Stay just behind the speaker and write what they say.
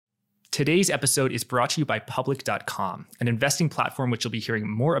Today's episode is brought to you by Public.com, an investing platform which you'll be hearing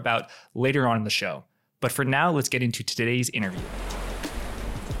more about later on in the show. But for now, let's get into today's interview.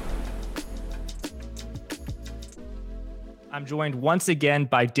 I'm joined once again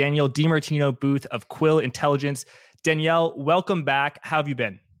by Danielle DiMartino Booth of Quill Intelligence. Danielle, welcome back. How have you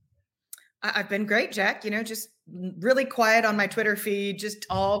been? I've been great, Jack. Just really quiet on my Twitter feed, just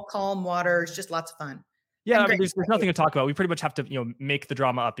all calm waters, just lots of fun. Yeah, there's nothing to talk about. We pretty much have to, make the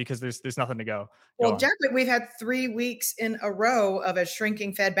drama up because there's nothing to go. Well, Jack, we've had 3 weeks in a row of a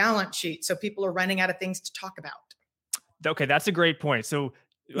shrinking Fed balance sheet, so people are running out of things to talk about. Okay, that's a great point. So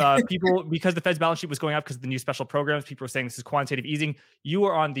people, because the Fed's balance sheet was going up because of the new special programs, people are saying this is quantitative easing. You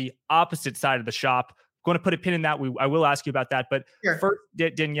are on the opposite side of the shop. Going to put a pin in that. I will ask you about that. But Sure. First,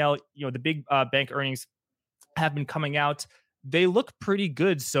 Danielle, the big bank earnings have been coming out. They look pretty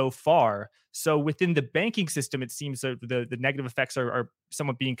good so far. So within the banking system, it seems that the negative effects are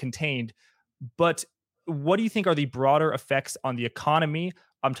somewhat being contained. But what do you think are the broader effects on the economy?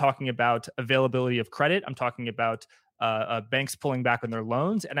 I'm talking about availability of credit. I'm talking about banks pulling back on their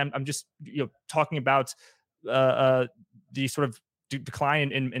loans. And I'm just talking about the sort of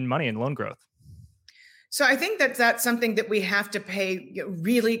decline in money and loan growth. So I think that's something that we have to pay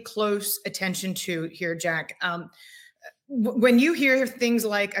really close attention to here, Jack. When you hear things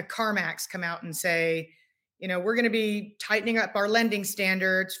like a CarMax come out and say, we're going to be tightening up our lending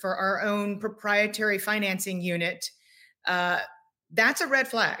standards for our own proprietary financing unit, that's a red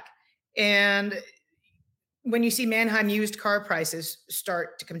flag. And when you see Manheim used car prices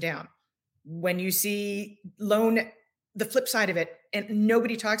start to come down, when you see the flip side of it, and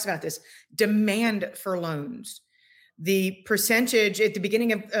nobody talks about this, demand for loans. The percentage at the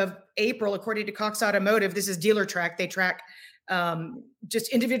beginning of April, according to Cox Automotive, this is Dealer Track. They track just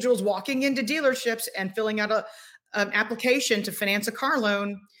individuals walking into dealerships and filling out an application to finance a car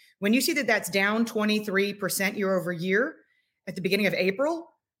loan. When you see that that's down 23% year over year at the beginning of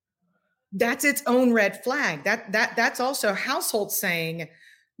April, that's its own red flag. That's also households saying,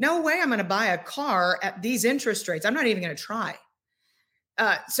 no way I'm going to buy a car at these interest rates. I'm not even going to try.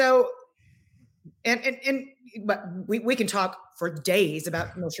 But we can talk for days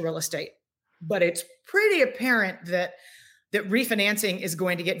about commercial real estate, but it's pretty apparent that refinancing is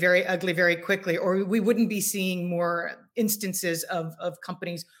going to get very ugly very quickly, or we wouldn't be seeing more instances of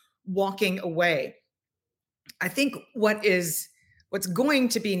companies walking away. I think what's going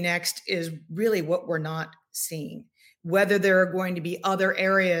to be next is really what we're not seeing, whether there are going to be other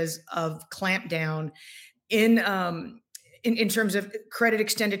areas of clampdown in terms of credit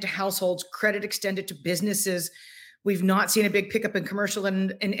extended to households, credit extended to businesses. We've not seen a big pickup in commercial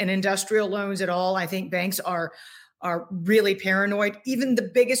and industrial loans at all. I think banks are really paranoid, even the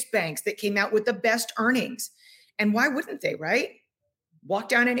biggest banks that came out with the best earnings. And why wouldn't they, right? Walk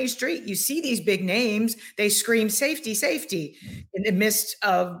down any street, you see these big names, they scream safety, safety in the midst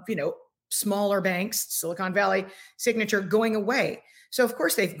of, smaller banks, Silicon Valley, Signature going away. So of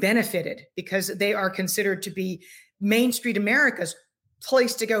course they've benefited because they are considered to be Main Street America's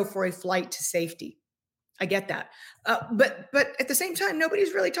place to go for a flight to safety. I get that. But at the same time,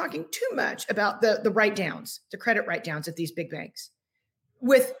 nobody's really talking too much about the write-downs, the credit write-downs at these big banks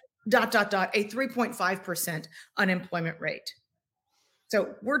with ... a 3.5% unemployment rate.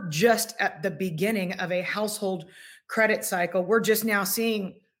 So we're just at the beginning of a household credit cycle. We're just now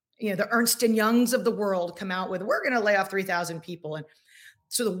seeing, the Ernst & Youngs of the world come out with, we're going to lay off 3,000 people. And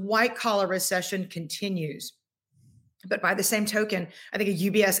so the white collar recession continues. But by the same token, I think a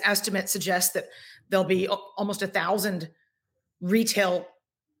UBS estimate suggests that there'll be almost 1,000 retail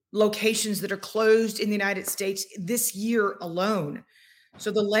locations that are closed in the United States this year alone.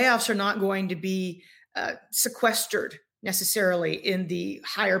 So the layoffs are not going to be sequestered necessarily in the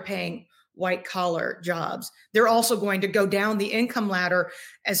higher paying white collar jobs. They're also going to go down the income ladder,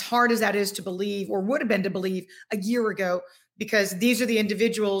 as hard as that is to believe, or would have been to believe a year ago, because these are the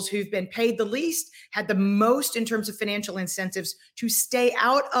individuals who've been paid the least, had the most in terms of financial incentives to stay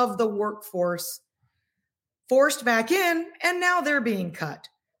out of the workforce, forced back in, and now they're being cut.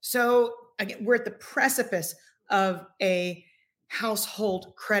 So again, we're at the precipice of a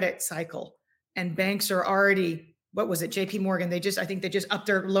household credit cycle, and banks are already, what was it, JP Morgan, I think they just upped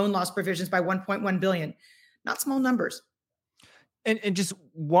their loan loss provisions by 1.1 billion. Not small numbers. And just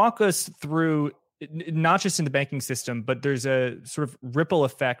walk us through, not just in the banking system, but there's a sort of ripple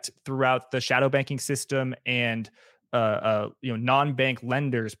effect throughout the shadow banking system and non-bank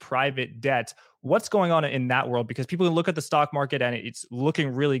lenders, private debt. What's going on in that world? Because people can look at the stock market and it's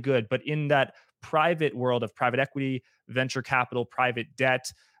looking really good, but in that private world of private equity, venture capital, private debt,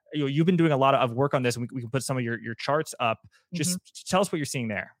 you've been doing a lot of work on this, and we can put some of your charts up. Just tell us what you're seeing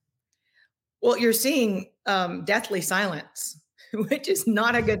there. Well, you're seeing deathly silence, which is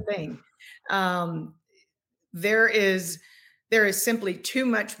not a good thing. Um, there is there is simply too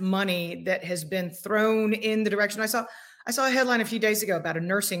much money that has been thrown in the direction. I saw a headline a few days ago about a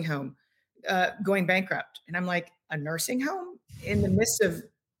nursing home going bankrupt, and I'm like, a nursing home in the midst of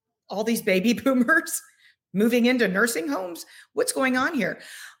all these baby boomers moving into nursing homes? What's going on here?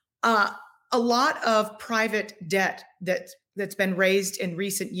 Uh, a lot of private debt that's been raised in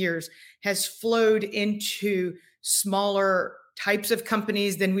recent years has flowed into smaller types of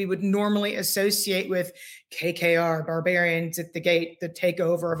companies than we would normally associate with KKR, Barbarians at the Gate, the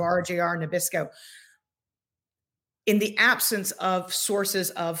takeover of RJR Nabisco. In the absence of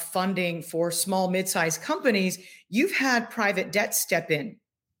sources of funding for small mid-sized companies, you've had private debt step in.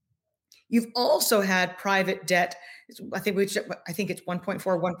 You've also had private debt. I think it's 1.4,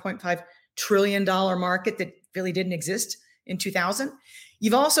 1.5 trillion dollar market that really didn't exist in 2000.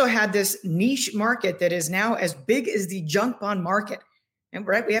 You've also had this niche market that is now as big as the junk bond market. And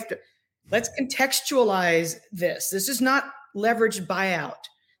right, let's contextualize this. This is not leveraged buyout.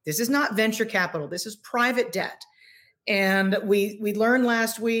 This is not venture capital. This is private debt. And we learned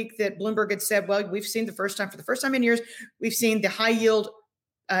last week that Bloomberg had said, well, we've seen for the first time in years, we've seen the high yield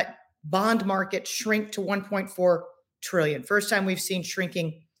bond market shrink to 1.4 trillion. First time we've seen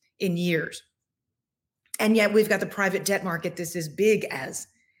shrinking in years. And yet we've got the private debt market that's as big as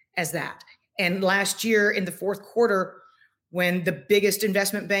that. And last year in the fourth quarter, when the biggest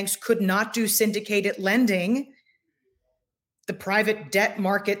investment banks could not do syndicated lending, the private debt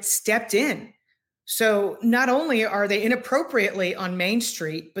market stepped in. So not only are they inappropriately on Main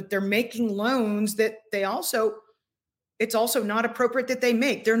Street, but they're making loans that it's also not appropriate that they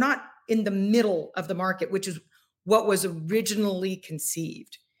make. They're not in the middle of the market, which is what was originally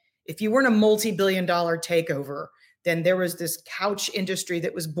conceived. If you were in a multi-billion-dollar takeover, then there was this couch industry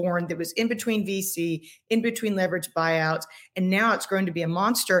that was born that was in between VC, in between leveraged buyouts, and now it's going to be a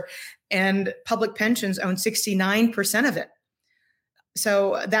monster. And public pensions own 69% of it.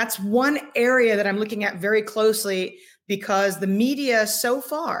 So that's one area that I'm looking at very closely, because the media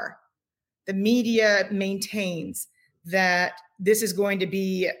maintains that this is going to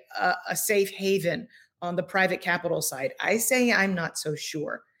be a safe haven on the private capital side. I say I'm not so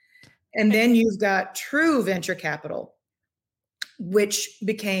sure. And then you've got true venture capital, which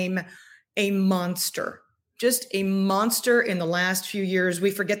became a monster, just a monster in the last few years.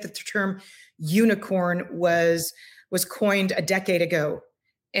 We forget that the term unicorn was coined a decade ago.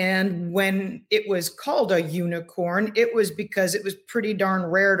 And when it was called a unicorn, it was because it was pretty darn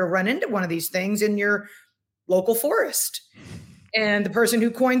rare to run into one of these things in your local forest. And the person who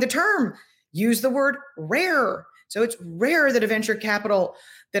coined the term used the word rare. So it's rare that a venture capital,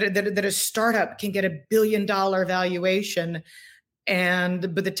 that a startup can get $1 billion valuation.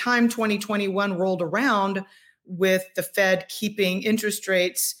 And by the time 2021 rolled around, with the Fed keeping interest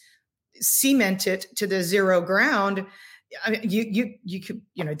rates cemented to the zero ground, I mean, you could,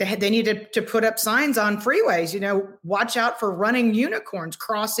 they needed to put up signs on freeways, watch out for running unicorns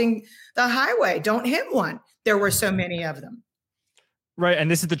crossing the highway. Don't hit one. There were so many of them. Right.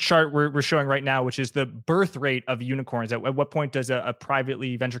 And this is the chart we're showing right now, which is the birth rate of unicorns. At what point does a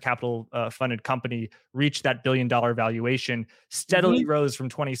privately venture capital funded company reach that $1 billion valuation? Steadily rose from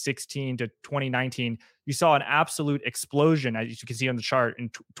 2016 to 2019. You saw an absolute explosion, as you can see on the chart, in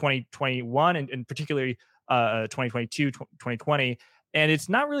 2021 and particularly 2022, 2020. And it's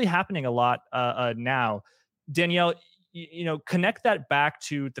not really happening a lot now. Danielle, connect that back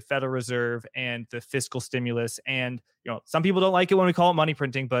to the Federal Reserve and the fiscal stimulus. And, some people don't like it when we call it money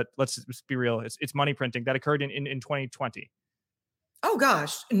printing, but let's be real. It's money printing that occurred in 2020. Oh,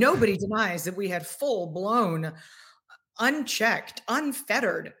 gosh. Nobody denies that we had full blown, unchecked,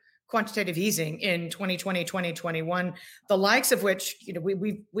 unfettered quantitative easing in 2020, 2021, the likes of which,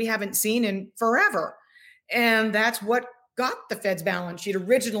 we haven't seen in forever. And that's what got the Fed's balance sheet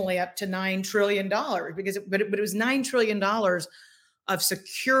originally up to $9 trillion, but it was $9 trillion of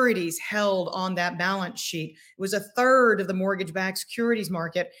securities held on that balance sheet. It was a third of the mortgage-backed securities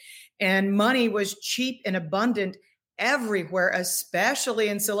market, and money was cheap and abundant everywhere, especially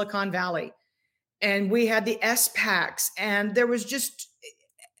in Silicon Valley. And we had the SPACs, and there was just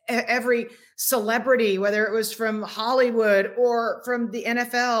every celebrity, whether it was from Hollywood or from the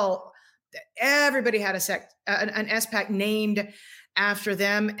NFL, everybody had an SPAC named after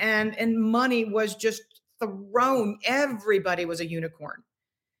them, and money was just thrown. Everybody was a unicorn,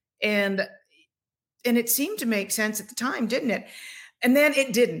 and it seemed to make sense at the time, didn't it? And then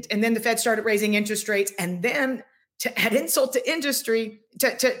it didn't. And then the Fed started raising interest rates, and then to add insult to injury,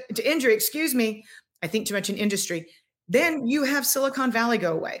 I think too much in industry. Then you have Silicon Valley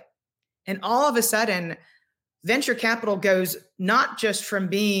go away. And all of a sudden, venture capital goes not just from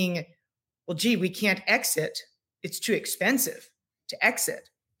being, well, gee, we can't exit, it's too expensive to exit.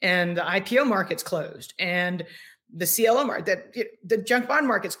 And the IPO market's closed, and the CLO market, the junk bond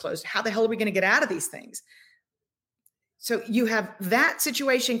market's closed. How the hell are we going to get out of these things? So you have that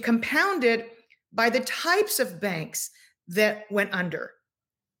situation compounded by the types of banks that went under,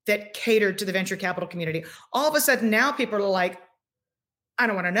 that catered to the venture capital community. All of a sudden now people are like, I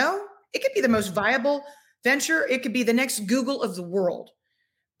don't want to know. It could be the most viable venture. It could be the next Google of the world.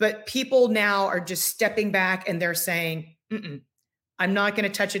 But people now are just stepping back and they're saying, I'm not going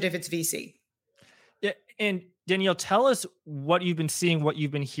to touch it if it's VC. Yeah, and Danielle, tell us what you've been seeing, what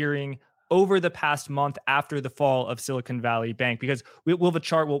you've been hearing over the past month after the fall of Silicon Valley Bank, because we'll have a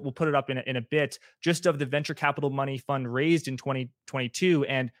chart, we'll put it up in a bit, just of the venture capital money fund raised in 2022.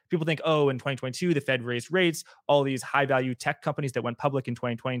 And people think, oh, in 2022, the Fed raised rates, all these high value tech companies that went public in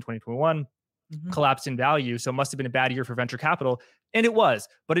 2020 and 2021 collapsed in value. So it must have been a bad year for venture capital. And it was.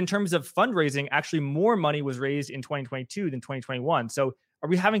 But in terms of fundraising, actually more money was raised in 2022 than 2021. So are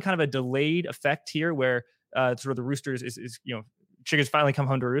we having kind of a delayed effect here where sort of the roosters is chickens finally come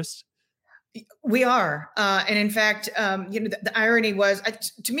home to roost? We are. And in fact, the irony was,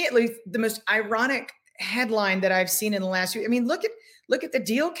 to me at least, the most ironic headline that I've seen in the last year. I mean, look at the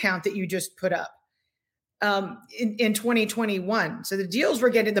deal count that you just put up in 2021. So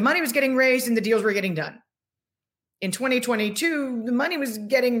the money was getting raised and the deals were getting done. In 2022, the money was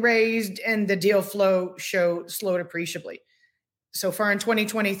getting raised and the deal flow slowed appreciably. So far in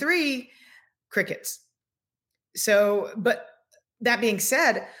 2023, crickets. So, but that being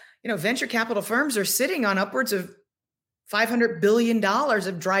said, venture capital firms are sitting on upwards of $500 billion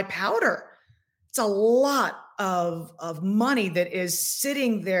of dry powder. It's a lot of money that is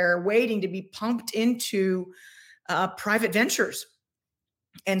sitting there waiting to be pumped into private ventures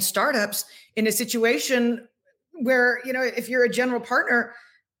and startups in a situation where, if you're a general partner,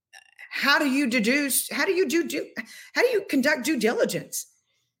 how do you conduct due diligence?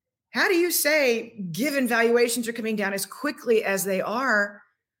 How do you say, given valuations are coming down as quickly as they are,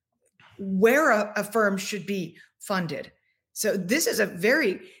 where a firm should be funded? So this is a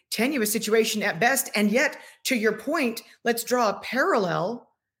very tenuous situation at best. And yet, to your point, let's draw a parallel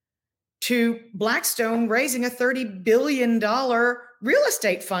to Blackstone raising a $30 billion real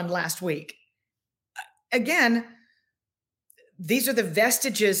estate fund last week. Again, these are the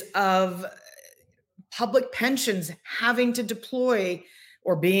vestiges of public pensions having to deploy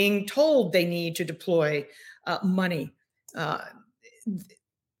or being told they need to deploy money.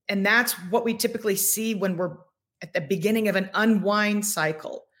 And that's what we typically see when we're at the beginning of an unwind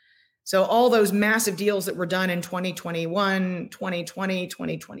cycle. So all those massive deals that were done in 2021, 2020,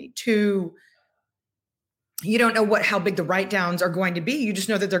 2022, you don't know how big the write-downs are going to be. You just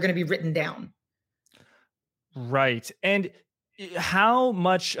know that they're going to be written down. Right. And how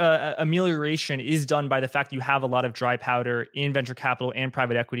much amelioration is done by the fact you have a lot of dry powder in venture capital and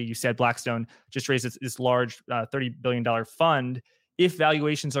private equity? You said Blackstone just raised this large $30 billion fund. If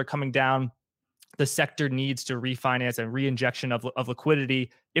valuations are coming down, the sector needs to refinance and re-injection of liquidity.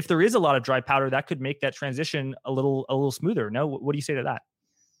 If there is a lot of dry powder, that could make that transition a little smoother. No, what do you say to that?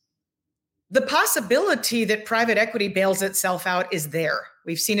 The possibility that private equity bails itself out is there.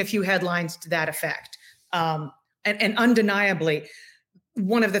 We've seen a few headlines to that effect. And undeniably,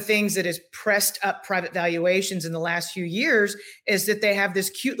 one of the things that has pressed up private valuations in the last few years is that they have this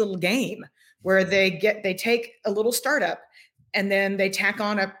cute little game where they take a little startup and then they tack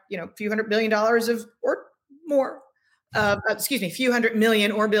on a few $100 million or more, few $100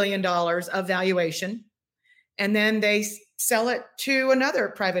 million or $1 billion of valuation, and then they sell it to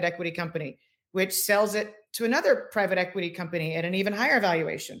another private equity company, which sells it to another private equity company at an even higher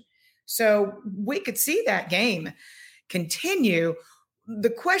valuation. So we could see that game continue. The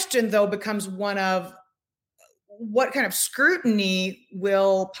question, though, becomes one of what kind of scrutiny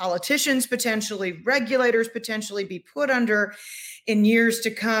will politicians potentially, regulators potentially be put under in years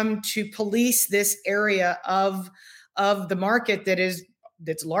to come to police this area of the market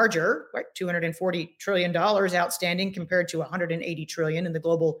that's larger, right? $240 trillion outstanding compared to $180 trillion in the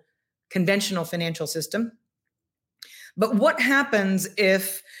global conventional financial system. But what happens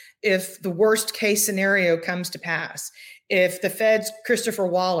if the worst case scenario comes to pass? If the Fed's Christopher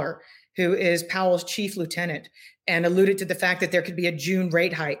Waller, who is Powell's chief lieutenant, and alluded to the fact that there could be a June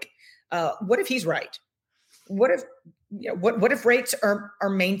rate hike, what if he's right? What if rates are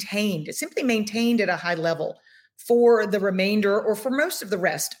maintained, simply maintained at a high level for the remainder or for most of the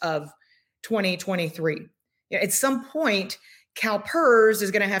rest of 2023? At some point, CalPERS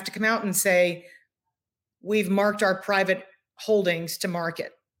is going to have to come out and say, we've marked our private holdings to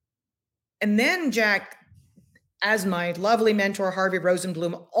market. And then, Jack, as my lovely mentor, Harvey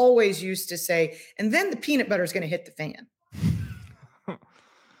Rosenblum, always used to say, and then the peanut butter is going to hit the fan.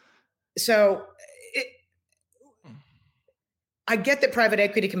 So I get that private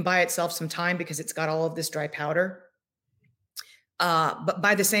equity can buy itself some time because it's got all of this dry powder. But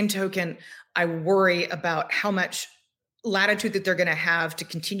by the same token, I worry about how much latitude that they're going to have to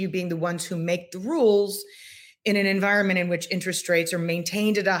continue being the ones who make the rules in an environment in which interest rates are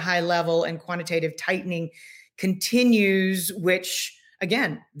maintained at a high level and quantitative tightening continues, which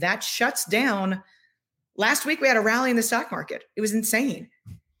again, that shuts down. Last week we had a rally in the stock market. It was insane.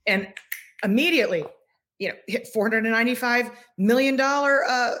 And immediately, hit $495 million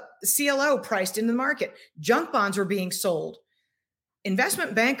CLO priced in the market. Junk bonds were being sold.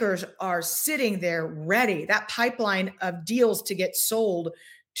 Investment bankers are sitting there ready, that pipeline of deals to get sold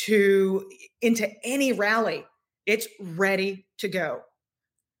into any rally. It's ready to go.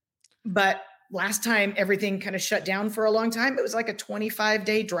 But last time everything kind of shut down for a long time, it was like a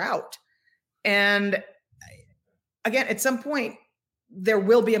 25-day drought. And again, at some point, there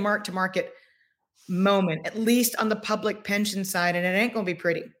will be a mark-to-market moment, at least on the public pension side, and it ain't going to be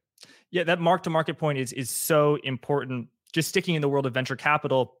pretty. Yeah, that mark-to-market point is so important. Just sticking in the world of venture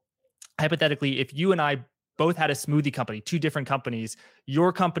capital, hypothetically, if you and I both had a smoothie company, two different companies,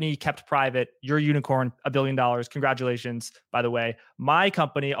 your company kept private, your unicorn, $1 billion. Congratulations, by the way. My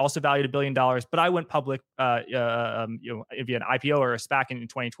company also valued $1 billion, but I via an IPO or a SPAC in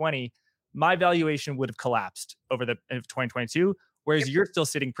 2020. My valuation would have collapsed over the 2022, whereas you're still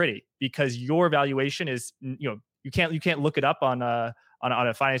sitting pretty because your valuation is, you can't look it up on a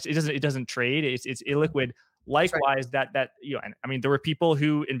finance. It doesn't trade. It's illiquid. Likewise, right. There were people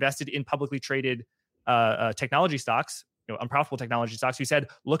who invested in publicly traded technology stocks, unprofitable technology stocks, who said,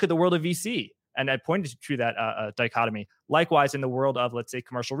 look at the world of VC. And I pointed to that dichotomy. Likewise, in the world of, let's say,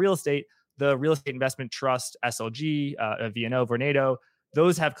 commercial real estate, the real estate investment trust, SLG, VNO, Vornado,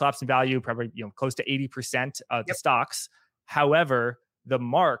 those have collapsed in value, probably close to 80% of the stocks. However, the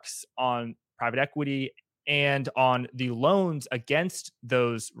marks on private equity and on the loans against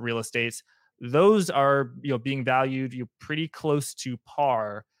those real estates, those are being valued pretty close to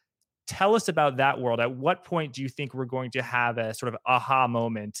par. Tell us about that world. At what point do you think we're going to have a sort of aha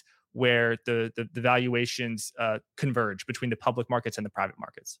moment where the valuations converge between the public markets and the private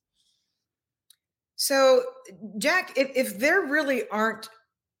markets? So, Jack, if there really aren't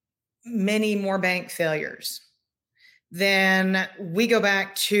many more bank failures, then we go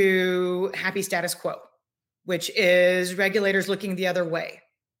back to happy status quo, which is regulators looking the other way.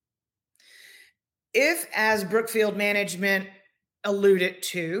 If, as Brookfield management alluded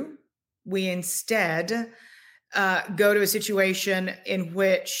to, we instead go to a situation in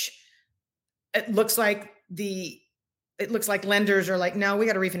which it looks like lenders are like, no, we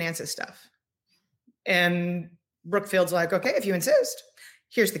got to refinance this stuff. And Brookfield's like, okay, if you insist,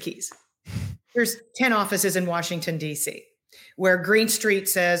 here's the keys. There's 10 offices in Washington, D.C., where Green Street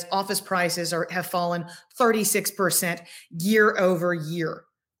says office prices have fallen 36% year over year.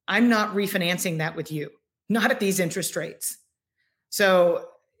 I'm not refinancing that with you, not at these interest rates. So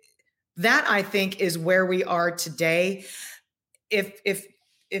that, I think, is where we are today. If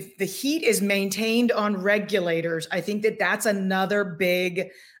the heat is maintained on regulators, I think that's another big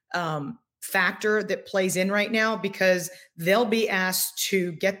factor that plays in right now, because they'll be asked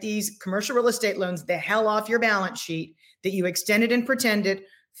to get these commercial real estate loans the hell off your balance sheet that you extended and pretended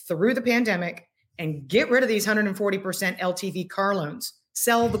through the pandemic, and get rid of these 140% LTV car loans.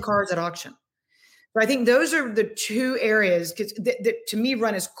 Sell the cars at auction. But I think those are the two areas that to me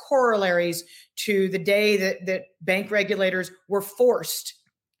run as corollaries to the day that bank regulators were forced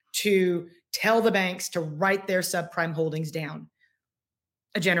to tell the banks to write their subprime holdings down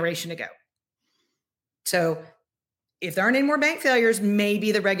a generation ago. So if there aren't any more bank failures,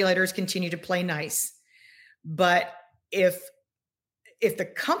 maybe the regulators continue to play nice. But if the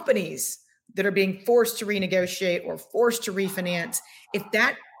companies that are being forced to renegotiate or forced to refinance, if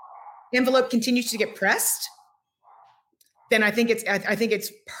that envelope continues to get pressed, then I think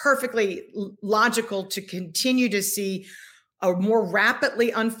it's perfectly logical to continue to see a more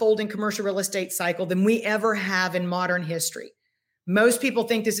rapidly unfolding commercial real estate cycle than we ever have in modern history. Most people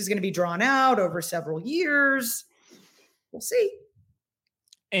think this is going to be drawn out over several years. We'll see.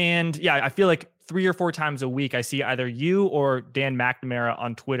 And yeah, I feel like 3 or 4 times a week, I see either you or Dan McNamara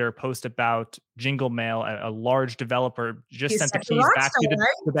on Twitter post about Jingle Mail, a large developer just sent the keys back to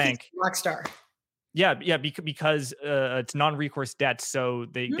the bank. Rockstar. Yeah, because it's non-recourse debt, so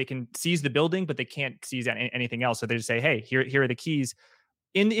they can seize the building, but they can't seize anything else. So they just say, "Hey, here are the keys."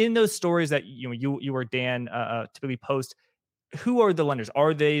 In those stories that you or Dan typically post, who are the lenders?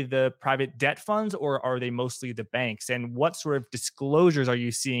 Are they the private debt funds or are they mostly the banks? And what sort of disclosures are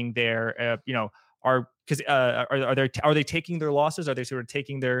you seeing there? Are they taking their losses? Are they sort of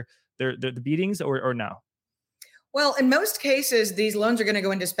taking their the beatings or no? Well, in most cases, these loans are going to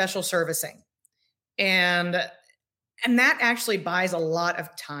go into special servicing, and that actually buys a lot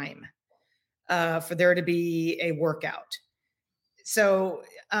of time for there to be a workout. So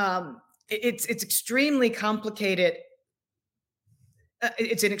it's extremely complicated.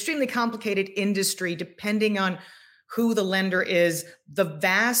 It's an extremely complicated industry, depending on who the lender is.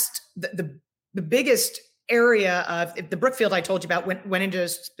 The biggest area of the Brookfield I told you about went into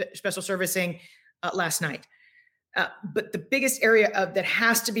special servicing last night. But the biggest area that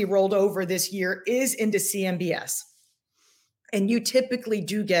has to be rolled over this year is into CMBS. And you typically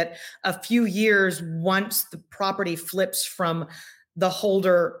do get a few years once the property flips from the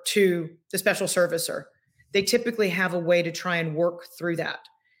holder to the special servicer. They typically have a way to try and work through that.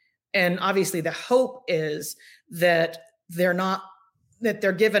 And obviously the hope is that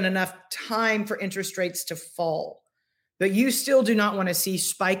they're given enough time for interest rates to fall. But you still do not want to see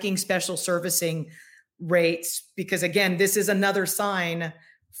spiking special servicing rates, because again, this is another sign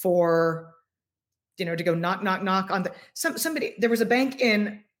for, to go knock, knock, knock on somebody. There was a bank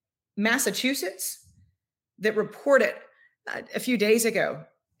in Massachusetts that reported a few days ago.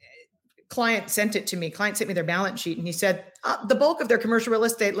 Client sent me their balance sheet, and he said the bulk of their commercial real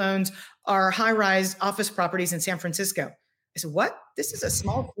estate loans are high-rise office properties in San Francisco. I said, what? This is a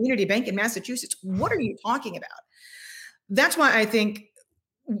small community bank in Massachusetts. What are you talking about? That's why I think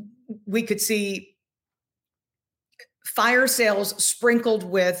we could see fire sales sprinkled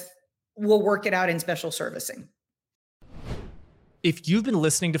with, we'll work it out in special servicing. If you've been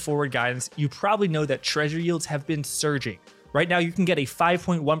listening to Forward Guidance, you probably know that treasury yields have been surging. Right now, you can get a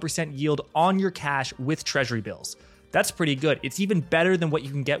 5.1% yield on your cash with treasury bills. That's pretty good. It's even better than what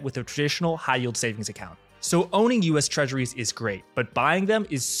you can get with a traditional high-yield savings account. So owning US treasuries is great, but buying them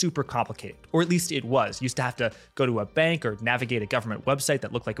is super complicated, or at least it was. You used to have to go to a bank or navigate a government website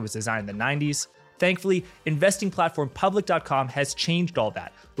that looked like it was designed in the 90s. Thankfully, investing platform Public.com has changed all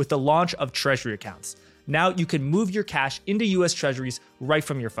that with the launch of treasury accounts. Now you can move your cash into US treasuries right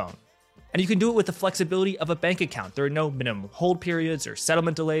from your phone. And you can do it with the flexibility of a bank account. There are no minimum hold periods or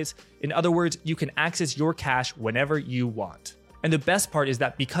settlement delays. In other words, you can access your cash whenever you want. And the best part is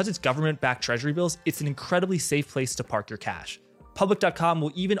that because it's government-backed treasury bills, it's an incredibly safe place to park your cash. Public.com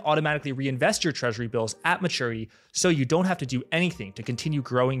will even automatically reinvest your treasury bills at maturity, so you don't have to do anything to continue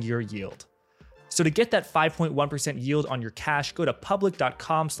growing your yield. So to get that 5.1% yield on your cash, go to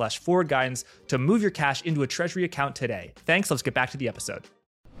public.com/forwardguidance to move your cash into a treasury account today. Thanks, let's get back to the episode.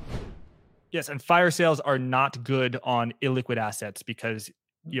 Yes, and fire sales are not good on illiquid assets because,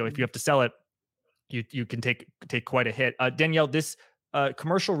 if you have to sell it, you can take quite a hit. Danielle, this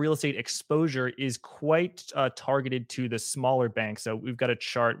commercial real estate exposure is quite targeted to the smaller banks. So we've got a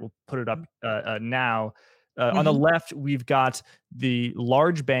chart. We'll put it up now. On the left, we've got the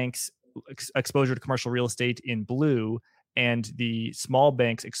large banks exposure to commercial real estate in blue, and the small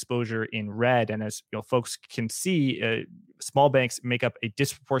banks exposure in red. And as folks can see, small banks make up a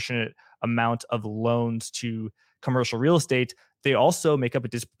disproportionate amount of loans to commercial real estate. They also make up a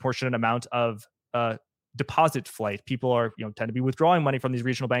disproportionate amount of deposit flight. People are tend to be withdrawing money from these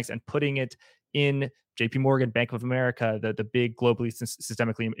regional banks and putting it in JP Morgan, Bank of America, the big globally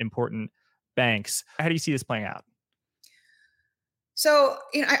systemically important banks. How do you see this playing out? So,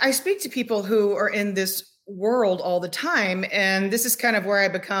 I speak to people who are in this world all the time, and this is kind of where I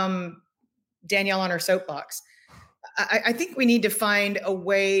become Danielle on her soapbox. I think we need to find a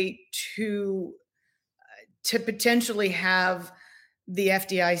way to potentially have the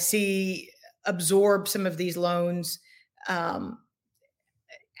FDIC absorb some of these loans,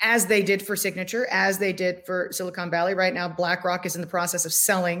 as they did for Signature, as they did for Silicon Valley. Right now, BlackRock is in the process of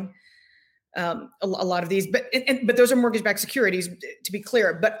selling a lot of these, but those are mortgage-backed securities, to be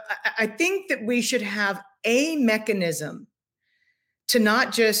clear. But I think that we should have a mechanism to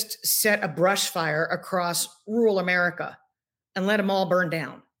not just set a brush fire across rural America and let them all burn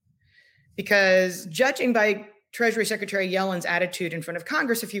down. Because judging by Treasury Secretary Yellen's attitude in front of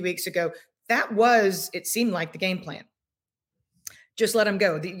Congress a few weeks ago, that was, it seemed like, the game plan. Just let them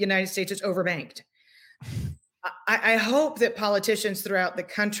go. The United States is overbanked. I hope that politicians throughout the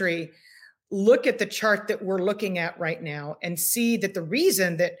country look at the chart that we're looking at right now and see that the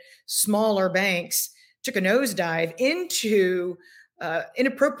reason that smaller banks took a nosedive into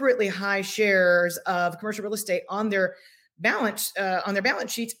inappropriately high shares of commercial real estate on their balance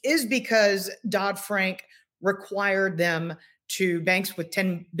sheets is because Dodd-Frank required them banks with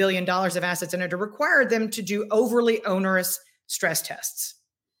 $10 billion of assets in it, to require them to do overly onerous stress tests.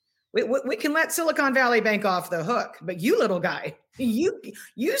 We can let Silicon Valley Bank off the hook, but you little guy,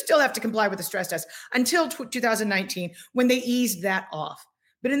 you still have to comply with the stress test until 2019 when they eased that off.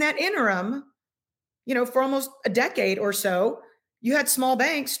 But in that interim, for almost a decade or so, you had small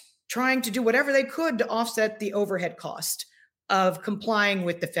banks trying to do whatever they could to offset the overhead cost of complying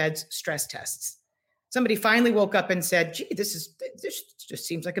with the Fed's stress tests. Somebody finally woke up and said, gee, this just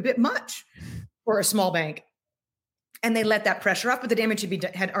seems like a bit much for a small bank. And they let that pressure off, but the damage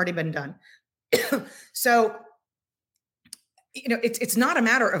had already been done. So, it's not a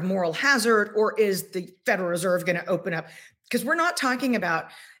matter of moral hazard or is the Federal Reserve going to open up? Because we're not talking about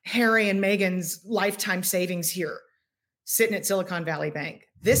Harry and Meghan's lifetime savings here sitting at Silicon Valley Bank.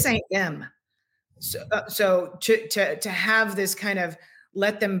 This ain't them. So to have this kind of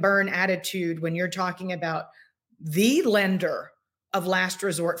let them burn attitude when you're talking about the lender of last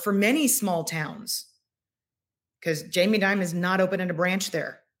resort for many small towns, because Jamie Dimon is not opening a branch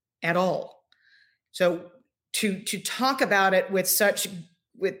there at all. So to talk about it with such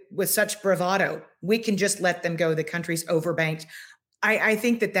bravado, we can just let them go. The country's overbanked. I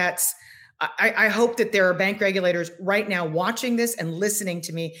think that's. I hope that there are bank regulators right now watching this and listening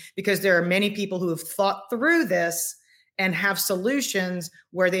to me, because there are many people who have thought through this and have solutions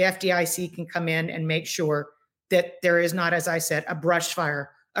where the FDIC can come in and make sure that there is not, as I said, a brush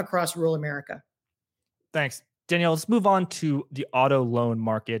fire across rural America. Thanks, Danielle. Let's move on to the auto loan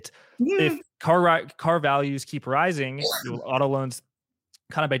market. Yeah. If car values keep rising, auto loans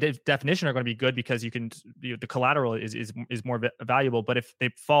kind of by definition are going to be good because the collateral is more valuable. But if they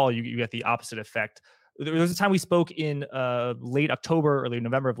fall, you get the opposite effect. There was a time we spoke in late October, early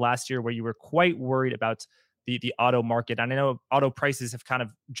November of last year where you were quite worried about the auto market. And I know auto prices have kind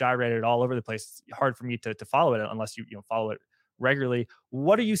of gyrated all over the place. It's hard for me to follow it unless you follow it regularly.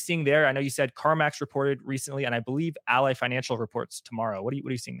 What are you seeing there? I know you said CarMax reported recently, and I believe Ally Financial reports tomorrow. What are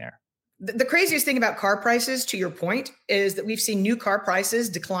you seeing there? The craziest thing about car prices, to your point, is that we've seen new car prices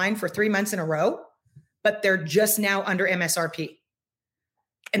decline for 3 months in a row, but they're just now under MSRP.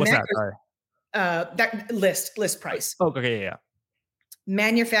 And what's that? Sorry. That list price. Oh, okay, yeah.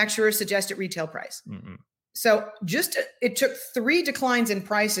 Manufacturer's suggested retail price. Mm-hmm. So it took 3 declines in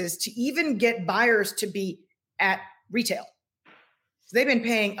prices to even get buyers to be at retail. So they've been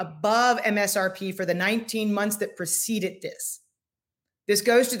paying above MSRP for the 19 months that preceded this. This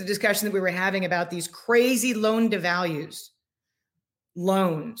goes to the discussion that we were having about these crazy loan to values,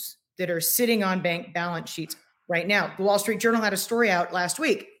 loans that are sitting on bank balance sheets right now. The Wall Street Journal had a story out last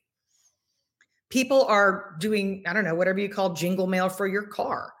week. People are doing, I don't know, whatever you call jingle mail for your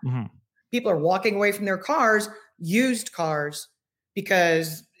car. Mm-hmm. People are walking away from their cars, used cars,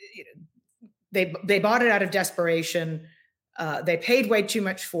 because they bought it out of desperation. They paid way too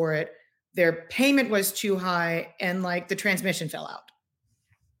much for it. Their payment was too high, and the transmission fell out.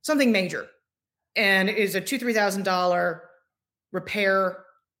 Something major. And it is a $2,000-$3,000 repair.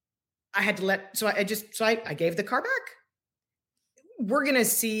 I had to I gave the car back. We're going to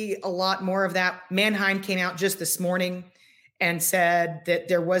see a lot more of that. Manheim came out just this morning and said that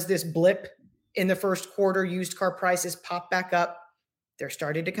there was this blip in the first quarter. Used car prices popped back up. They're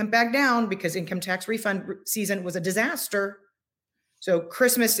starting to come back down because income tax refund season was a disaster. So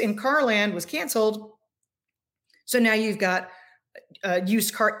Christmas in Carland was canceled. So now you've got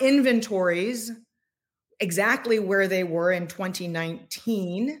used car inventories exactly where they were in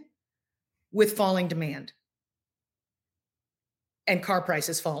 2019 with falling demand and car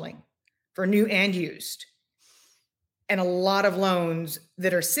prices falling for new and used, and a lot of loans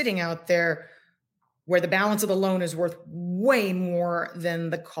that are sitting out there where the balance of the loan is worth way more than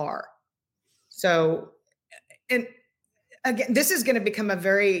the car. So, and again, this is going to become a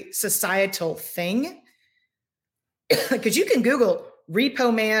very societal thing, because you can Google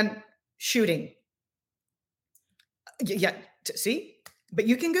repo man shooting. Yeah, see, but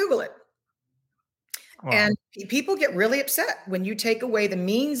you can Google it. Wow. And people get really upset when you take away the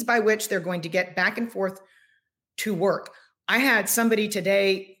means by which they're going to get back and forth to work. I had somebody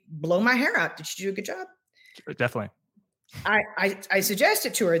today blow my hair out. Did she do a good job? Definitely. I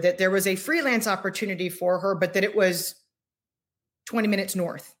suggested to her that there was a freelance opportunity for her, but that it was 20 minutes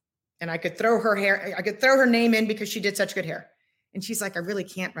north. And I could throw her name in because she did such good hair. And she's like, I really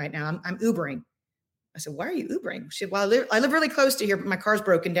can't right now. I'm Ubering. I said, why are you Ubering? She said, well, I live really close to here, but my car's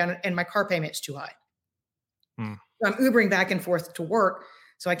broken down and my car payment's too high. So I'm Ubering back and forth to work.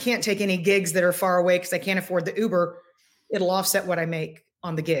 So I can't take any gigs that are far away because I can't afford the Uber. It'll offset what I make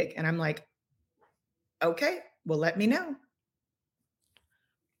on the gig. And I'm like, okay, well, let me know.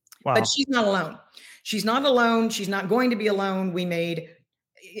 Wow. But she's not alone. She's not alone. She's not going to be alone. We made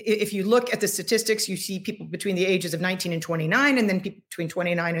if you look at the statistics, you see people between the ages of 19 and 29, and then people between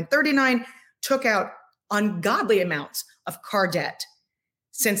 29 and 39 took out ungodly amounts of car debt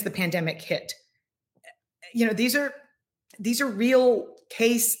since the pandemic hit. These are real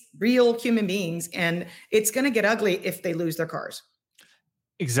human beings, and it's going to get ugly if they lose their cars.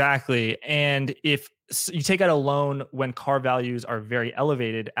 Exactly. And if you take out a loan when car values are very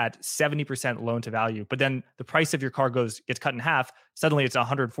elevated at 70% loan to value, but then the price of your car gets cut in half, suddenly it's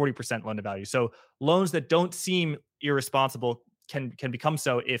 140% loan to value. So loans that don't seem irresponsible can become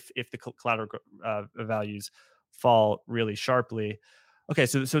so if the collateral values fall really sharply. Okay,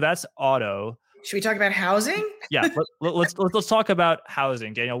 so that's auto. Should we talk about housing? Yeah, let's talk about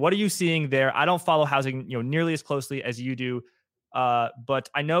housing. Danielle, what are you seeing there? I don't follow housing, nearly as closely as you do. But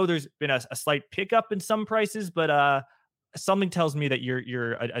I know there's been a slight pickup in some prices, but something tells me that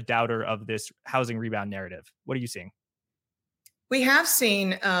you're a doubter of this housing rebound narrative. What are you seeing? We have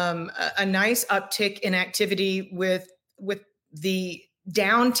seen a nice uptick in activity with the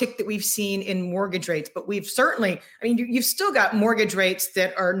downtick that we've seen in mortgage rates, but we've certainly, you've still got mortgage rates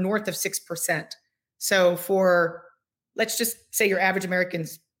that are north of 6%. So let's just say your average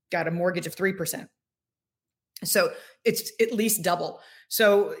American's got a mortgage of 3%. So it's at least double.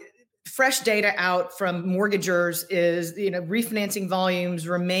 So fresh data out from mortgagers is, refinancing volumes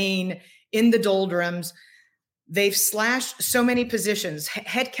remain in the doldrums. They've slashed so many positions.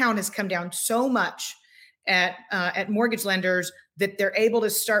 Headcount has come down so much at mortgage lenders that they're able to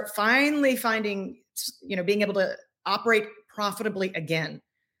start finally finding, being able to operate profitably again,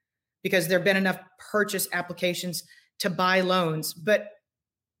 because there've been enough purchase applications to buy loans. But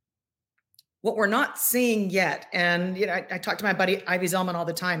what we're not seeing yet, and I talk to my buddy Ivy Zellman all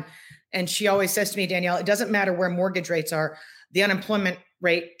the time, and she always says to me, Danielle, it doesn't matter where mortgage rates are, the unemployment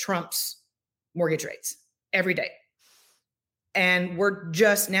rate trumps mortgage rates every day. And we're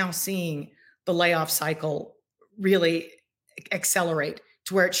just now seeing the layoff cycle really accelerate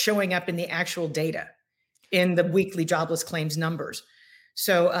to where it's showing up in the actual data, in the weekly jobless claims numbers.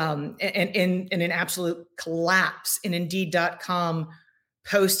 So, and in an absolute collapse in Indeed.com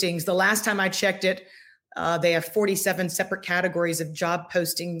postings. The last time I checked it, they have 47 separate categories of job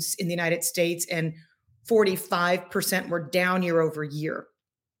postings in the United States, and 45% were down year over year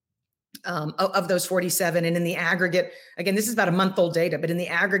of those 47. And in the aggregate, again, this is about a month-old data, but in the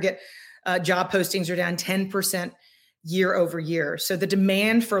aggregate, job postings are down 10% year over year. So the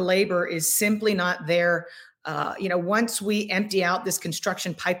demand for labor is simply not there. Once we empty out this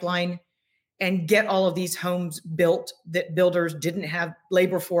construction pipeline and get all of these homes built that builders didn't have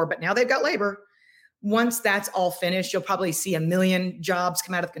labor for, but now they've got labor. Once that's all finished, you'll probably see 1 million jobs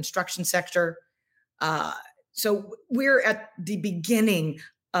come out of the construction sector. So we're at the beginning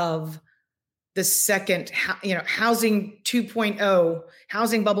of the second, housing 2.0,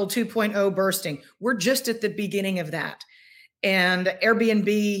 housing bubble 2.0 bursting. We're just at the beginning of that. And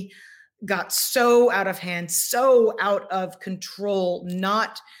Airbnb got so out of hand, so out of control,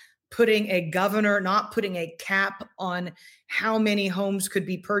 not putting a governor, not putting a cap on how many homes could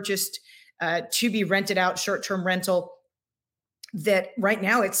be purchased to be rented out, short-term rental, that right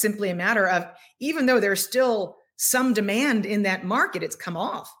now it's simply a matter of, even though there's still some demand in that market, it's come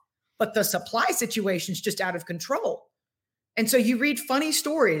off, but the supply situation is just out of control. And so you read funny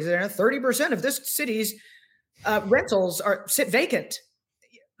stories, 30% of this city's rentals sit vacant.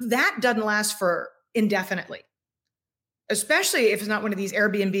 That doesn't last for indefinitely, especially if it's not one of these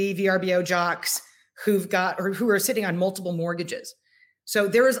Airbnb, VRBO jocks who are sitting on multiple mortgages. So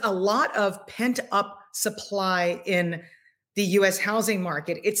there is a lot of pent up supply in the US housing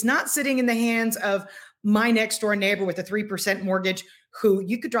market. It's not sitting in the hands of my next door neighbor with a 3% mortgage who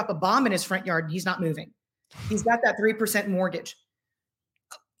you could drop a bomb in his front yard and he's not moving. He's got that 3% mortgage.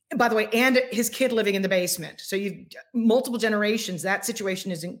 By the way, and his kid living in the basement. So you've multiple generations, that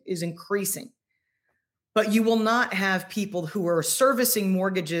situation is increasing. But you will not have people who are servicing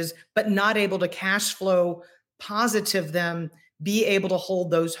mortgages but not able to cash flow positive them be able to hold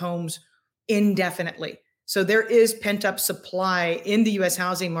those homes indefinitely. So there is pent up supply in the US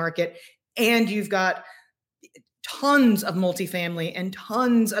housing market, and you've got tons of multifamily and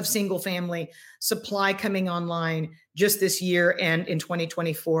tons of single family supply coming online just this year and in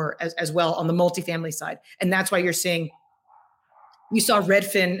 2024 as well on the multifamily side. And that's why you saw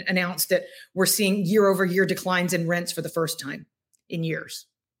Redfin announce that we're seeing year over year declines in rents for the first time in years.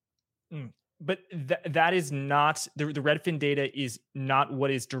 But that is not, the Redfin data is not what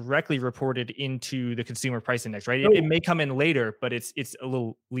is directly reported into the consumer price index, right? It may come in later, but it's a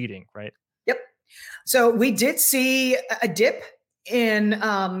little leading, right? Yep. So we did see a dip in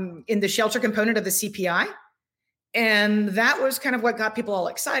the shelter component of the CPI. And that was kind of what got people all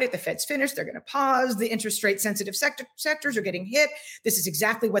excited. The Fed's finished. They're going to pause. The interest rate sensitive sectors are getting hit. This is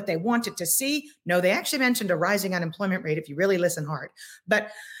exactly what they wanted to see. No, they actually mentioned a rising unemployment rate if you really listen hard.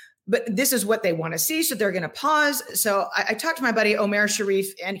 But this is what they want to see. So they're going to pause. So I talked to my buddy Omer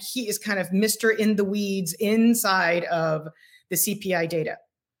Sharif, and he is kind of Mr. in the weeds inside of the CPI data.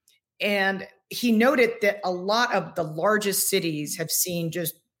 And he noted that a lot of the largest cities have seen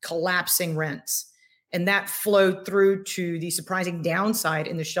just collapsing rents. And that flowed through to the surprising downside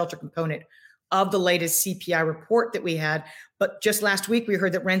in the shelter component of the latest CPI report that we had. But just last week, we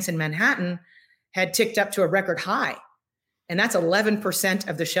heard that rents in Manhattan had ticked up to a record high. And that's 11%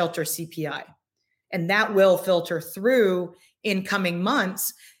 of the shelter CPI. And that will filter through in coming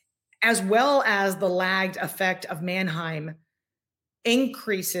months, as well as the lagged effect of Manheim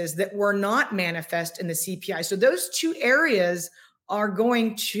increases that were not manifest in the CPI. So those two areas are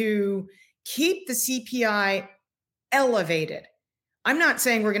going to keep the CPI elevated. I'm not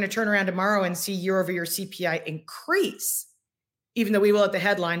saying we're going to turn around tomorrow and see year over year CPI increase, even though we will at the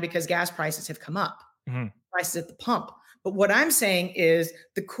headline because gas prices have come up, prices at the pump. But what I'm saying is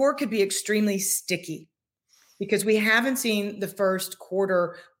the core could be extremely sticky because we haven't seen the first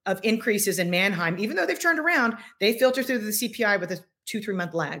quarter of increases in Manheim. Even though they've turned around, they filter through the CPI with a 2-3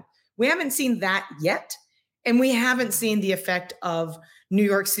 month lag. We haven't seen that yet. And we haven't seen the effect of New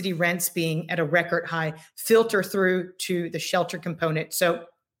York City rents being at a record high filter through to the shelter component. So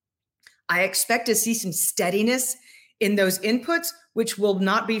I expect to see some steadiness in those inputs, which will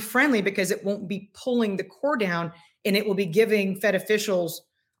not be friendly because it won't be pulling the core down, and it will be giving Fed officials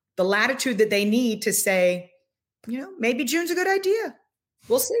the latitude that they need to say, maybe June's a good idea.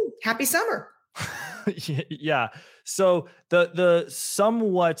 We'll see. Happy summer. Yeah. So the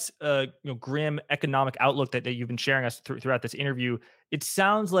somewhat grim economic outlook that you've been sharing us throughout this interview, it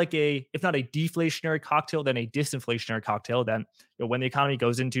sounds like if not a deflationary cocktail, then a disinflationary cocktail. Then when the economy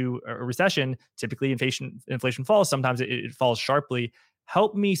goes into a recession, typically inflation falls. Sometimes it falls sharply.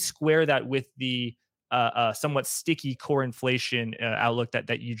 Help me square that with the somewhat sticky core inflation outlook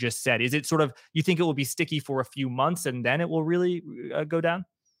that you just said. Is it sort of, you think it will be sticky for a few months and then it will really go down?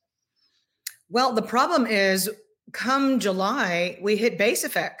 Well, the problem is come July, we hit base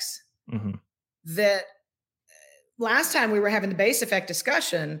effects. That last time we were having the base effect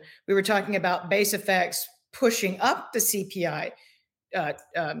discussion, we were talking about base effects pushing up the CPI,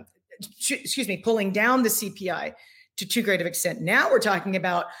 pulling down the CPI to too great of extent. Now we're talking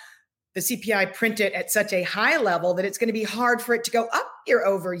about the CPI printed at such a high level that it's going to be hard for it to go up year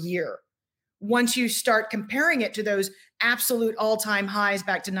over year once you start comparing it to those absolute all-time highs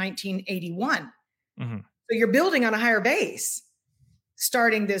back to 1981. So you're building on a higher base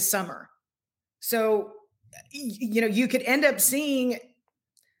starting this summer. So, you could end up seeing,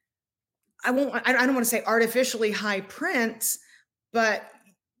 I don't want to say artificially high prints, but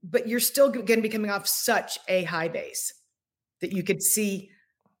you're still going to be coming off such a high base that you could see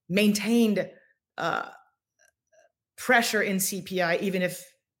maintained pressure in CPI, even if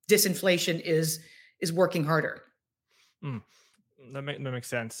disinflation is working harder. That makes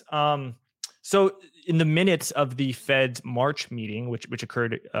sense. So in the minutes of the Fed's March meeting, which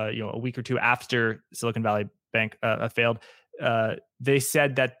occurred a week or two after Silicon Valley Bank failed, they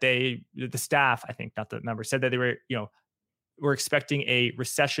said that the staff, I think, not the members, said that they were expecting a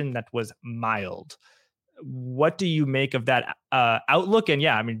recession that was mild. What do you make of that outlook? And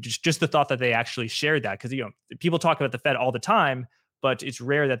yeah, I mean, just the thought that they actually shared that, because people talk about the Fed all the time, but it's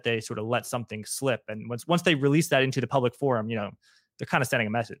rare that they sort of let something slip. And once they release that into the public forum, they're kind of sending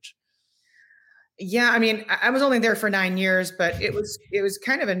a message. Yeah, I mean, I was only there for 9 years, but it was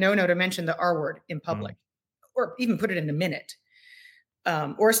kind of a no-no to mention the R word in public, or even put it in a minute,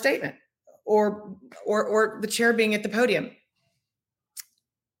 or a statement, or the chair being at the podium.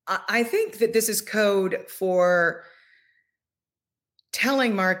 I think that this is code for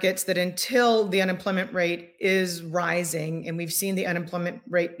telling markets that until the unemployment rate is rising, and we've seen the unemployment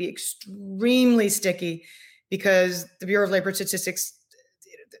rate be extremely sticky because the Bureau of Labor Statistics,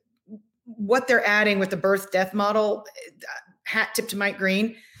 what they're adding with the birth death model, hat tip to Mike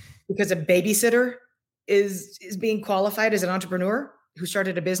Green, because a babysitter is being qualified as an entrepreneur who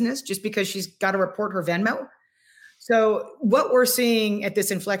started a business just because she's got to report her Venmo. So what we're seeing at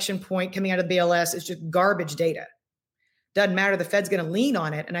this inflection point coming out of the BLS is just garbage data. Doesn't matter. The Fed's going to lean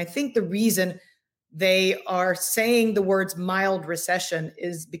on it. And I think the reason they are saying the words mild recession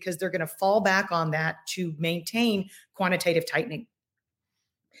is because they're going to fall back on that to maintain quantitative tightening.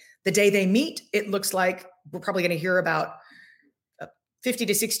 The day they meet, it looks like we're probably going to hear about a $50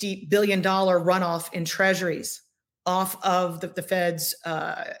 to $60 billion runoff in treasuries off of the Fed's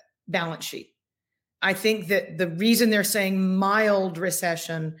balance sheet. I think that the reason they're saying mild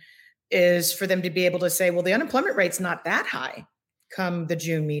recession is for them to be able to say, well, the unemployment rate's not that high come the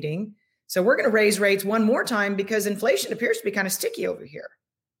June meeting. So we're going to raise rates one more time because inflation appears to be kind of sticky over here.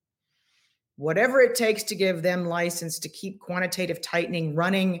 Whatever it takes to give them license to keep quantitative tightening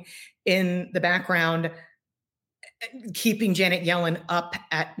running in the background, keeping Janet Yellen up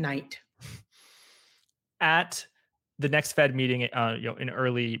at night. At the next Fed meeting, in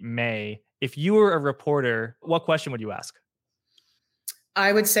early May, if you were a reporter, what question would you ask?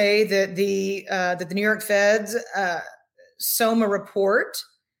 I would say that the New York Fed's SOMA report,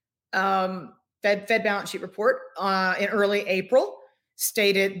 Fed balance sheet report in early April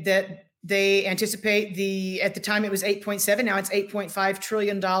stated that they anticipate at the time it was 8.7, now it's $8.5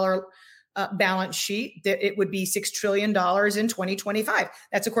 trillion balance sheet, that it would be $6 trillion in 2025.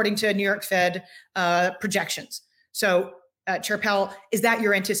 That's according to New York Fed projections. So, Chair Powell, is that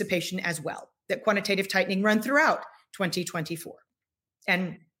your anticipation as well, that quantitative tightening run throughout 2024?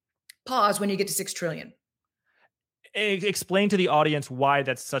 And pause when you get to $6 trillion. Explain to the audience why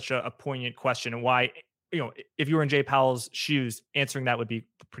that's such a poignant question, and why, if you were in Jay Powell's shoes, answering that would be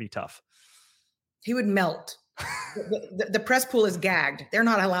pretty tough. He would melt. The press pool is gagged. They're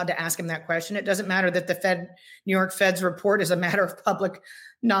not allowed to ask him that question. It doesn't matter that the New York Fed's report is a matter of public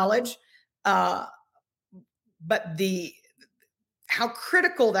knowledge. But how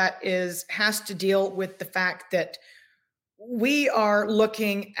critical that is has to deal with the fact that we are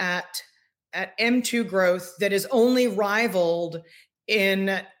looking at M2 growth that is only rivaled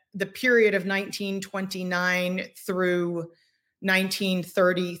in the period of 1929 through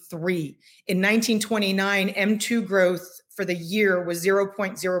 1933. In 1929, M2 growth for the year was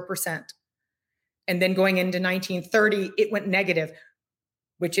 0.0%. And then going into 1930, it went negative,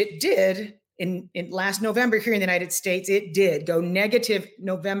 which it did in last November here in the United States. It did go negative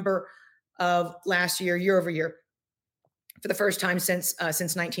November of last year, year over year, for the first time since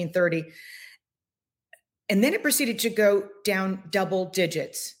 1930. And then it proceeded to go down double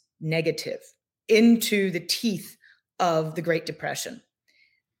digits, negative, into the teeth of the Great Depression.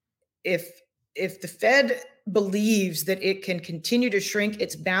 If the Fed believes that it can continue to shrink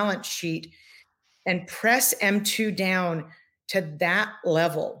its balance sheet and press M2 down to that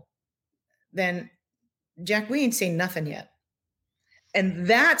level, then, Jack, we ain't seen nothing yet. And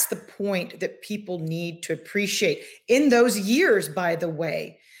that's the point that people need to appreciate. In those years, by the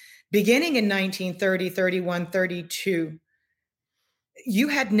way, beginning in 1930, 31, 32, you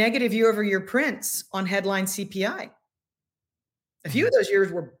had negative year-over-year prints on headline CPI. A few of those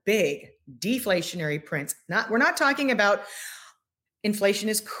years were big deflationary prints. We're not talking about inflation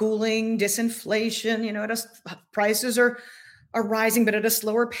is cooling, disinflation, prices are rising, but at a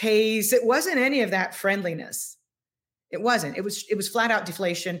slower pace. It wasn't any of that friendliness. It wasn't. It was flat out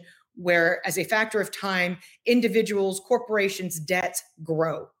deflation, where as a factor of time, individuals, corporations' debts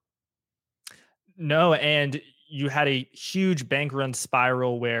grow. No, and you had a huge bank run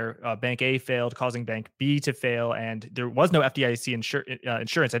spiral where Bank A failed, causing Bank B to fail, and there was no FDIC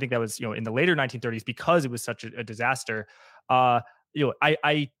insurance. I think that was in the later 1930s, because it was such a disaster.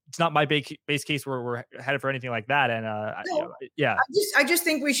 It's not my base case where we're headed for anything like that. And yeah, I just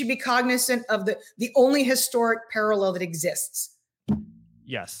think we should be cognizant of the only historic parallel that exists.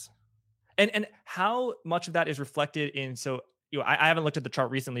 Yes, and how much of that is reflected in? So I haven't looked at the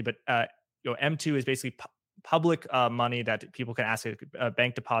chart recently, but M2 is basically public money that people can ask,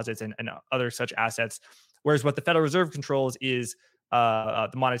 bank deposits and other such assets. Whereas what the Federal Reserve controls is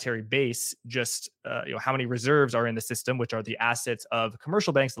the monetary base, just how many reserves are in the system, which are the assets of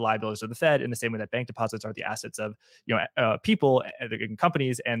commercial banks, the liabilities of the Fed, in the same way that bank deposits are the assets of people and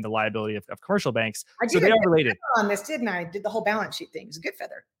companies, and the liability of commercial banks. So they are related. On this, didn't I? Did the whole balance sheet thing. It's a good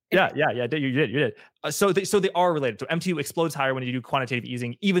feather. Yeah. You did. So they are related. So M2 explodes higher when you do quantitative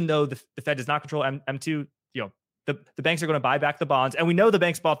easing, even though the Fed does not control M2. The banks are going to buy back the bonds, and we know the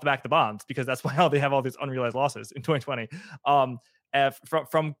banks bought back the bonds because that's why they have all these unrealized losses in 2020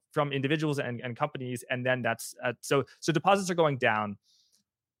 from individuals and companies. And then that's so deposits are going down.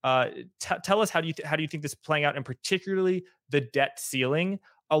 Tell us, how do you think this is playing out, and particularly the debt ceiling?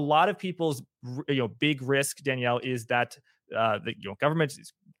 A lot of people's big risk, Danielle, is that the government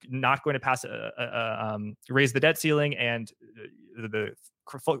is not going to raise the debt ceiling, and the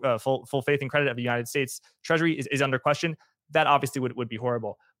full faith and credit of the United States Treasury is under question. That obviously would be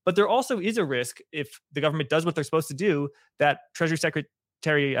horrible. But there also is a risk, if the government does what they're supposed to do, that Treasury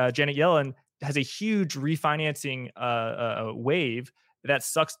Secretary Janet Yellen has a huge refinancing wave that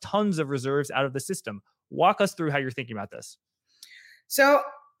sucks tons of reserves out of the system. Walk us through how you're thinking about this. So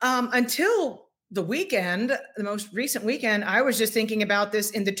until the most recent weekend, I was just thinking about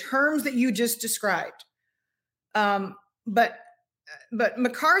this in the terms that you just described. Um, but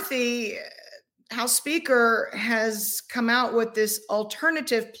McCarthy, House Speaker, has come out with this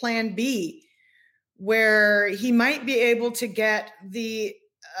alternative Plan B, where he might be able to get the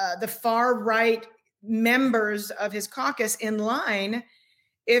far right members of his caucus in line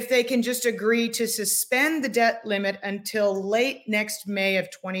if they can just agree to suspend the debt limit until late next May of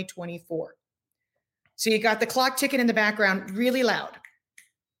 2024. So you got the clock ticking in the background really loud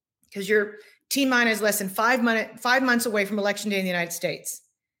because you're T-minus less than 5 months away from election day in the United States.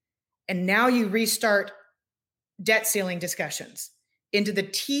 And now you restart debt ceiling discussions into the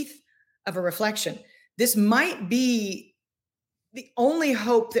teeth of a reflection. This might be the only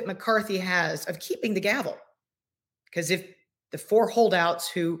hope that McCarthy has of keeping the gavel. Because if the four holdouts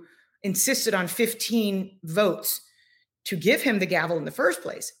who insisted on 15 votes to give him the gavel in the first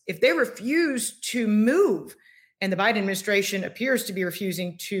place, if they refuse to move, and the Biden administration appears to be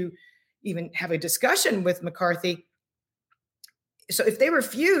refusing to even have a discussion with McCarthy. So if they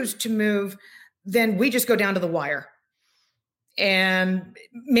refuse to move, then we just go down to the wire. And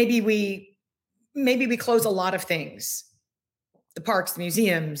maybe we close a lot of things. The parks, the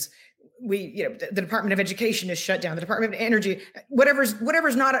museums, the Department of Education is shut down, the Department of Energy, whatever's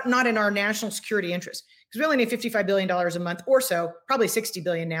not in our national security interest. Because we only need $55 billion a month or so, probably $60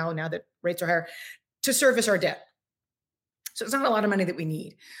 billion now that rates are higher, to service our debt. So it's not a lot of money that we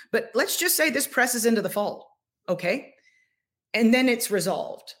need. But let's just say this presses into the fall, okay? And then it's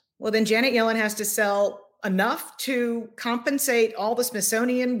resolved. Well, then Janet Yellen has to sell enough to compensate all the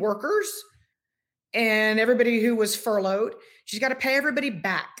Smithsonian workers and everybody who was furloughed. She's got to pay everybody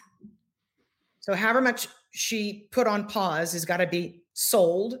back. So however much she put on pause has got to be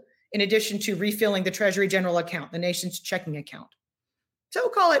sold, in addition to refilling the Treasury General account, the nation's checking account. So we'll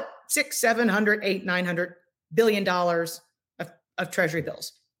call it $600, $700, $800, $900 billion of Treasury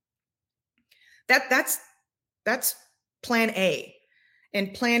bills. That's Plan A.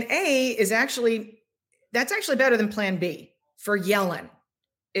 And Plan A is actually better than Plan B. For Yellen,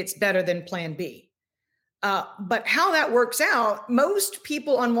 it's better than Plan B. But how that works out, most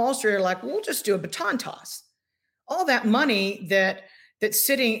people on Wall Street are like, we'll just do a baton toss. All that money that's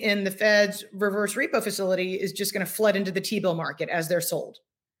sitting in the Fed's reverse repo facility is just going to flood into the T-bill market as they're sold.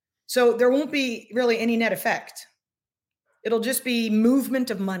 So there won't be really any net effect. It'll just be movement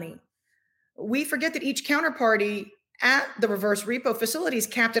of money. We forget that each counterparty at the reverse repo facility is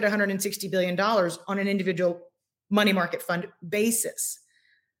capped at $160 billion on an individual money market fund basis.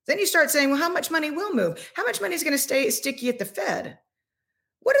 Then you start saying, well, how much money will move? How much money is going to stay sticky at the Fed?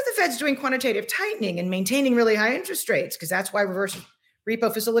 What if the Fed's doing quantitative tightening and maintaining really high interest rates? Because that's why reverse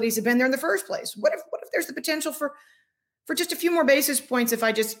repo facilities have been there in the first place. What if there's the potential for just a few more basis points if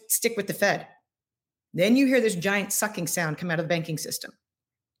I just stick with the Fed? Then you hear this giant sucking sound come out of the banking system,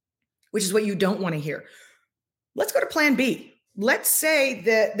 which is what you don't want to hear. Let's go to Plan B. Let's say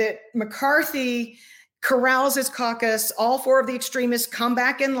that McCarthy corrals his caucus, all four of the extremists come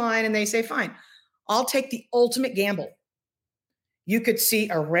back in line and they say, fine, I'll take the ultimate gamble. You could see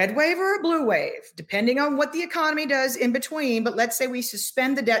a red wave or a blue wave, depending on what the economy does in between. But let's say we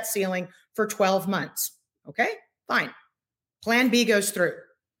suspend the debt ceiling for 12 months. Okay, fine. Plan B goes through.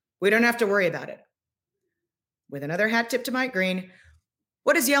 We don't have to worry about it. With another hat tip to Mike Green,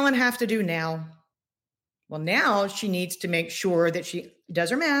 what does Yellen have to do now? Well, now she needs to make sure that she does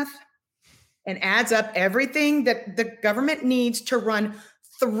her math and adds up everything that the government needs to run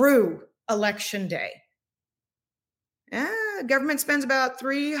through Election Day. Government spends about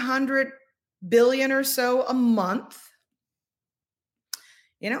 $300 billion or so a month.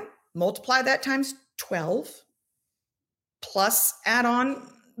 Multiply that times 12, plus add on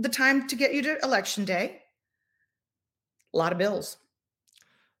the time to get you to Election Day. A lot of bills.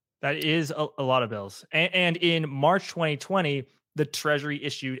 That is a lot of bills. And in March 2020, the Treasury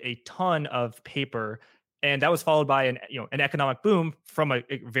issued a ton of paper, and that was followed by an economic boom from a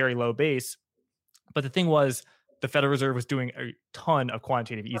very low base. But the thing was, the Federal Reserve was doing a ton of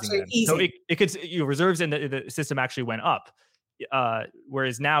quantitative easing. So it could reserves in the system actually went up.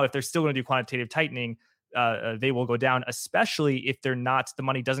 Whereas now, if they're still going to do quantitative tightening, they will go down, especially if the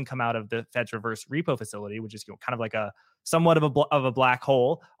money doesn't come out of the Fed's reverse repo facility, which is kind of like a somewhat of a black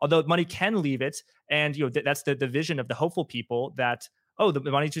hole. Although money can leave it, and that's the vision of the hopeful people that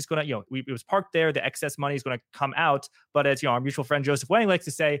the money's just going to it was parked there. The excess money is going to come out. But as our mutual friend Joseph Wang likes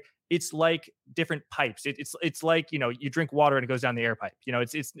to say, it's like different pipes. It's like you drink water and it goes down the air pipe.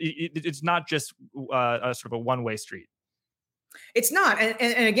 It's not just a sort of a one-way street. It's not,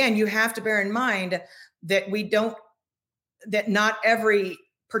 and again, you have to bear in mind that not every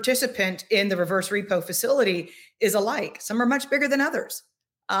participant in the reverse repo facility is alike. Some are much bigger than others.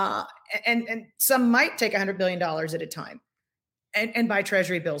 And some might take $100 billion at a time and buy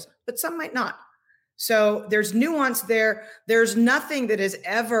treasury bills, but some might not. So there's nuance there. There's nothing that is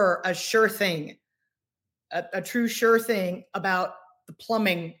ever a sure thing, a true sure thing about the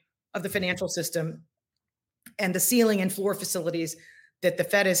plumbing of the financial system and the ceiling and floor facilities that the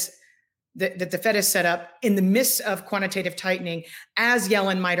Fed is set up in the midst of quantitative tightening, as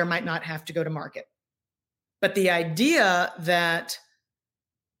Yellen might or might not have to go to market. But the idea that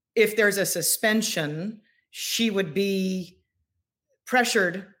if there's a suspension, she would be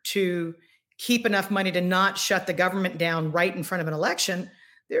pressured to keep enough money to not shut the government down right in front of an election,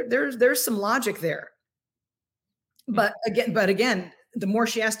 there's some logic there. But again, the more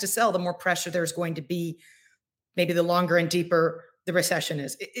she has to sell, the more pressure there's going to be, maybe the longer and deeper the recession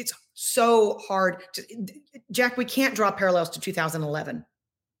is. It's so hard Jack, we can't draw parallels to 2011.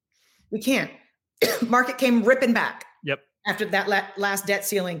 We can't. Market came ripping back. Yep. After that last debt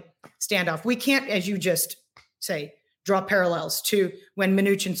ceiling standoff. We can't, as you just say, draw parallels to when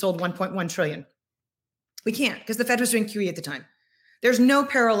Mnuchin sold 1.1 trillion. We can't, because the Fed was doing QE at the time. There's no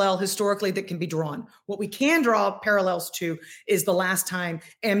parallel historically that can be drawn. What we can draw parallels to is the last time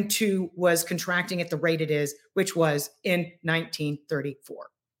M2 was contracting at the rate it is, which was in 1934.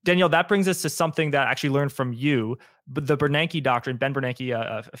 Danielle, that brings us to something that I actually learned from you, but the Bernanke doctrine. Ben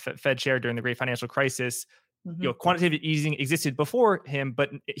Bernanke, Fed chair during the Great Financial Crisis. Mm-hmm. Quantitative easing existed before him, but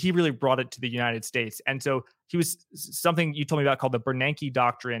he really brought it to the United States. And so he was something you told me about called the Bernanke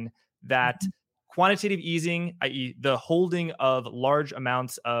doctrine, that quantitative easing, i.e. the holding of large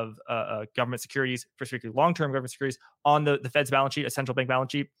amounts of government securities, particularly long-term government securities, on the Fed's balance sheet, a central bank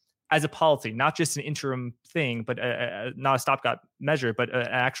balance sheet, as a policy, not just an interim thing, but not a stopgap measure, but an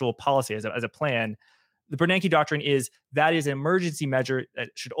actual policy as a plan. The Bernanke doctrine is that is an emergency measure that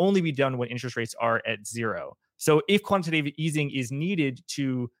should only be done when interest rates are at zero. So if quantitative easing is needed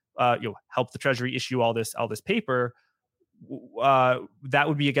to help the Treasury issue all this paper, that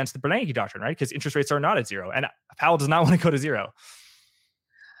would be against the Bernanke doctrine, right? Because interest rates are not at zero, and Powell does not want to go to zero.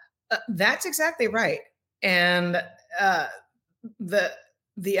 That's exactly right. And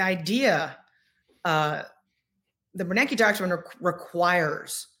the idea, the Bernanke doctrine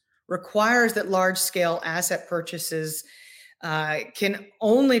requires that large-scale asset purchases can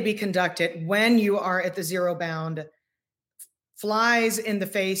only be conducted when you are at the zero bound, flies in the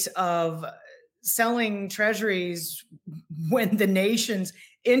face of selling treasuries when the nation's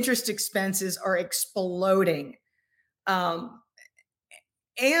interest expenses are exploding. And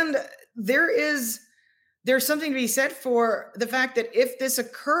there's something to be said for the fact that if this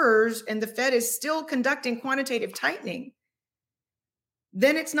occurs and the Fed is still conducting quantitative tightening,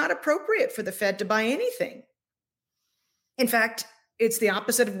 then it's not appropriate for the Fed to buy anything. In fact, it's the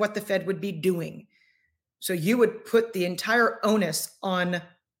opposite of what the Fed would be doing. So you would put the entire onus on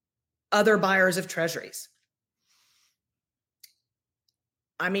other buyers of treasuries.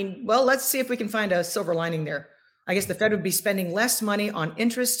 I mean, well, let's see if we can find a silver lining there. I guess the Fed would be spending less money on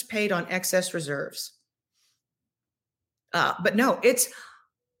interest paid on excess reserves. But no, it's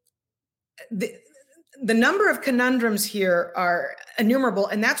the number of conundrums here are innumerable,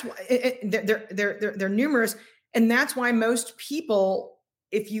 and that's why they're numerous, and that's why most people,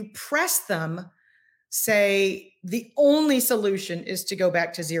 if you press them, say the only solution is to go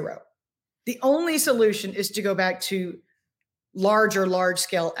back to zero. The only solution is to go back to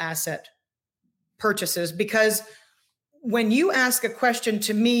large-scale asset purchases, because when you ask a question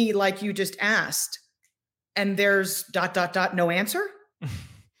to me like you just asked, and there's ... no answer,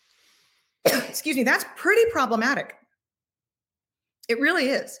 excuse me, that's pretty problematic. It really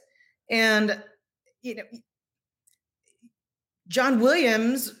is. And, John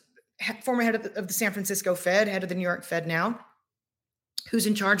Williams, former head of the San Francisco Fed, head of the New York Fed now, who's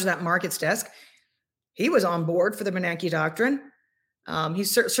in charge of that markets desk, he was on board for the Bernanke doctrine. He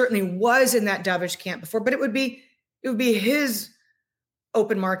certainly was in that dovish camp before, but it would be his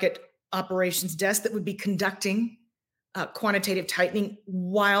open market operations desk that would be conducting quantitative tightening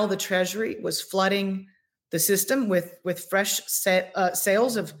while the Treasury was flooding the system with fresh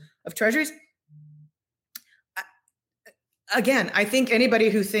sales of treasuries. Again, I think anybody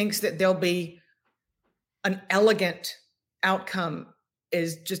who thinks that there'll be an elegant outcome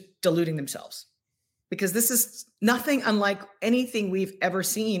is just deluding themselves, because this is nothing unlike anything we've ever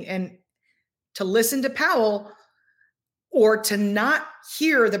seen. And to listen to Powell, or to not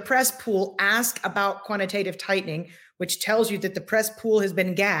hear the press pool ask about quantitative tightening, which tells you that the press pool has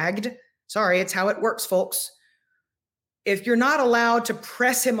been gagged. Sorry, it's how it works, folks. If you're not allowed to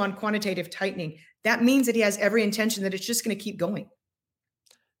press him on quantitative tightening, that means that he has every intention that it's just going to keep going.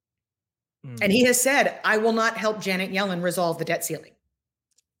 And he has said, I will not help Janet Yellen resolve the debt ceiling.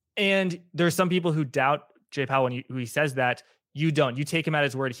 And there's some people who doubt Jay Powell when he says that. You don't. You take him at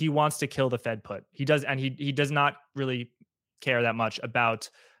his word. He wants to kill the Fed put. He does, and he does not really care that much about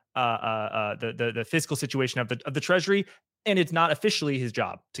the fiscal situation of the Treasury, and it's not officially his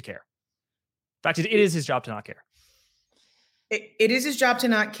job to care. In fact, it is his job to not care. It is his job to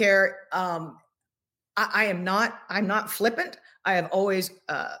not care. I'm not flippant. I have always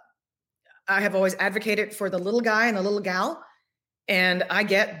advocated for the little guy and the little gal. And I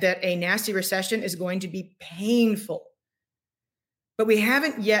get that a nasty recession is going to be painful. But we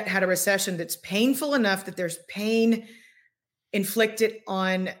haven't yet had a recession that's painful enough that there's pain inflicted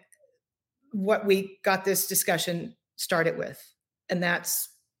on what we got this discussion started with. And that's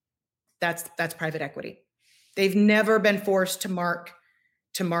private equity. They've never been forced to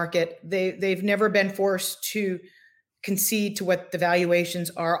market. They've never been forced to concede to what the valuations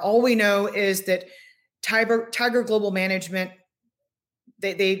are. All we know is that Tiger Global Management,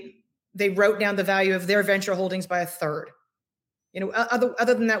 they wrote down the value of their venture holdings by a third.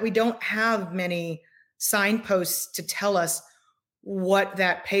 Other than that, we don't have many signposts to tell us what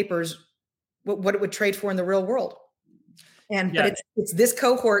it would trade for in the real world. But it's this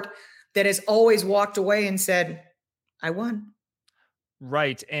cohort that has always walked away and said, I won.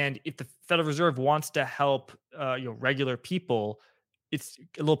 Right. And if the Federal Reserve wants to help regular people, it's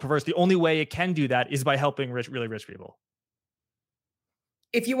a little perverse. The only way it can do that is by helping really rich people.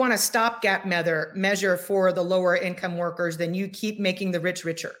 If you want a stopgap measure for the lower income workers, then you keep making the rich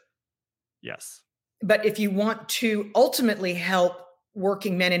richer. Yes. But if you want to ultimately help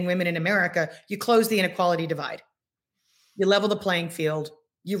working men and women in America, you close the inequality divide. You level the playing field.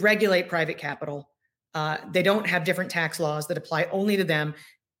 You regulate private capital. They don't have different tax laws that apply only to them.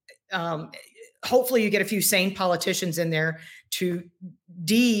 Hopefully you get a few sane politicians in there to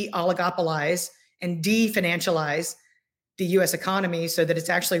de-oligopolize and de-financialize the U.S. economy so that it's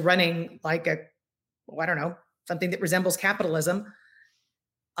actually running like something that resembles capitalism,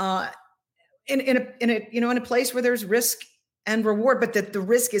 in a place where there's risk and reward, but that the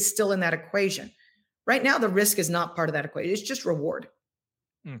risk is still in that equation. Right now, the risk is not part of that equation; it's just reward.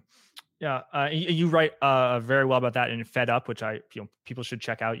 Yeah, you write very well about that in Fed Up, which people should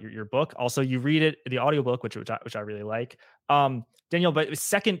check out your book. Also, you read it, the audiobook, which I really like. Danielle, but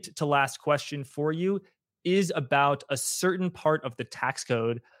second to last question for you is about a certain part of the tax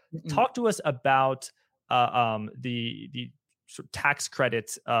code. Mm-hmm. Talk to us about the sort of tax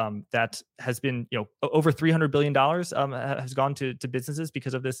credits that has been, over $300 billion has gone to businesses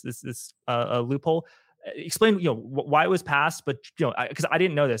because of this loophole. Explain, why it was passed, but because I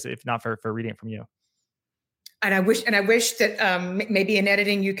didn't know this if not for reading it from you. And I wish that maybe in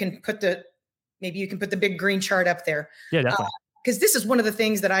editing you can put the big green chart up there. Yeah, definitely. Because this is one of the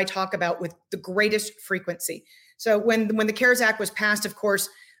things that I talk about with the greatest frequency. So when the CARES Act was passed, of course,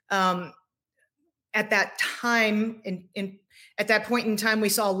 at that time, at that point in time, we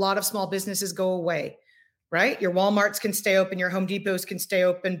saw a lot of small businesses go away, right? Your Walmarts can stay open, your Home Depots can stay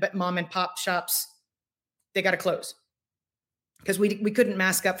open, but mom and pop shops, they got to close. Because we couldn't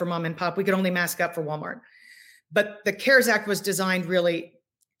mask up for mom and pop. We could only mask up for Walmart. But the CARES Act was designed really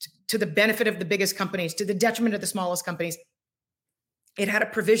to the benefit of the biggest companies, to the detriment of the smallest companies. It had a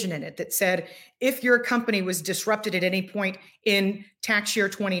provision in it that said, if your company was disrupted at any point in tax year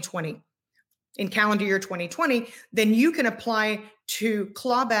 2020, in calendar year 2020, then you can apply to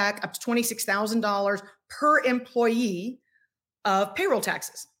claw back up to $26,000 per employee of payroll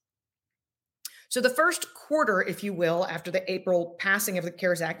taxes. So the first quarter, if you will, after the April passing of the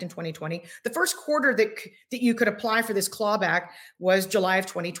CARES Act in 2020, the first quarter that you could apply for this clawback was July of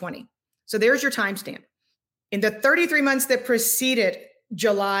 2020. So there's your timestamp. In the 33 months that preceded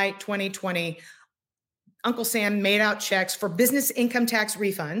July 2020, Uncle Sam made out checks for business income tax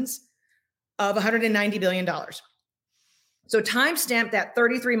refunds of $190 billion. So timestamp that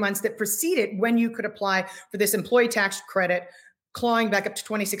 33 months that preceded when you could apply for this employee tax credit, clawing back up to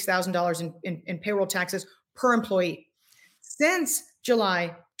 $26,000 in payroll taxes per employee. Since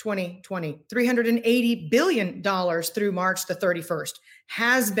July 2020, $380 billion through March the 31st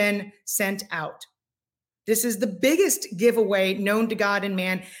has been sent out. This is the biggest giveaway known to God and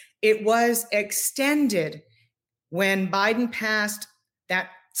man. It was extended when Biden passed that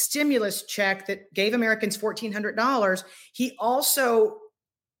stimulus check that gave Americans $1,400. He also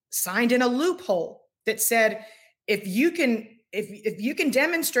signed in a loophole that said, if you can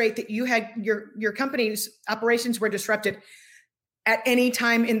demonstrate that you had your company's operations were disrupted at any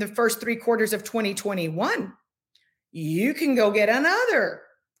time in the first 3 quarters of 2021, you can go get another.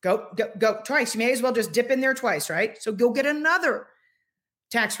 Go twice. You may as well just dip in there twice, right? So go get another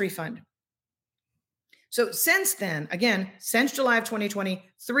tax refund. So since then, again, since July of 2020,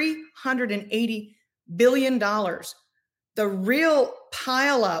 $380 billion. The real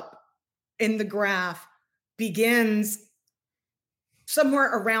pileup in the graph begins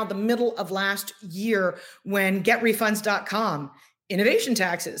somewhere around the middle of last year when getrefunds.com, innovation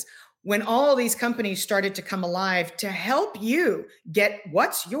taxes, when all these companies started to come alive to help you get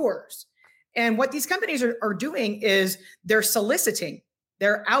what's yours. And what these companies are doing is they're soliciting.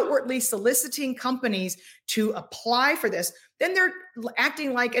 They're outwardly soliciting companies to apply for this. Then they're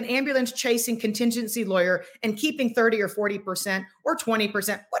acting like an ambulance chasing contingency lawyer and keeping 30 or 40% or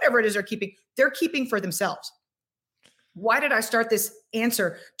 20%, whatever it is they're keeping for themselves. Why did I start this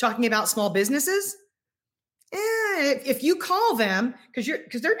answer talking about small businesses? If you call them,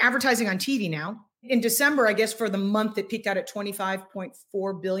 because they're advertising on TV now. In December, I guess for the month, it peaked out at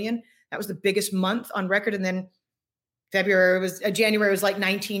 25.4 billion. That was the biggest month on record. And then January was like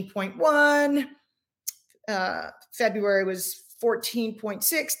 19.1. February was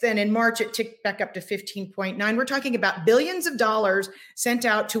 14.6. Then in March, it ticked back up to 15.9. We're talking about billions of dollars sent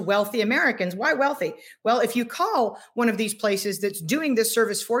out to wealthy Americans. Why wealthy? Well, if you call one of these places that's doing this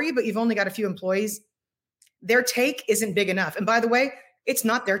service for you, but you've only got a few employees, their take isn't big enough. And by the way, it's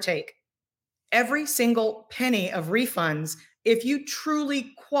not their take. Every single penny of refunds, if you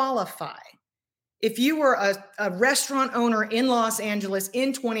truly qualify, if you were a restaurant owner in Los Angeles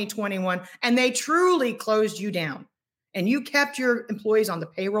in 2021 and they truly closed you down and you kept your employees on the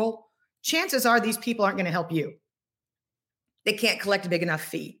payroll, chances are these people aren't going to help you. They can't collect a big enough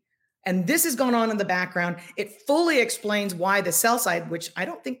fee. And this has gone on in the background. It fully explains why the sell side, which I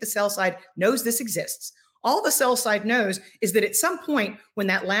don't think the sell side knows this exists. All the sell side knows is that at some point when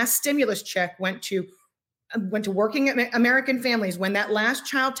that last stimulus check went to working American families, when that last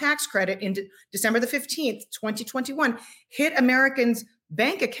child tax credit in December the 15th, 2021, hit Americans'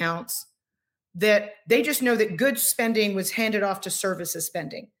 bank accounts, that they just know that goods spending was handed off to services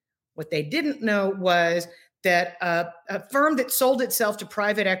spending. What they didn't know was that a firm that sold itself to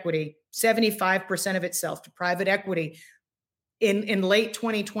private equity, 75% of itself to private equity in late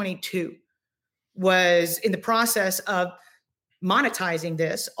 2022, was in the process of monetizing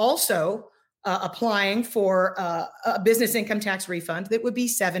this, also applying for a business income tax refund that would be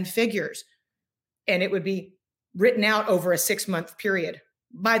 7 figures. And it would be written out over a 6-month period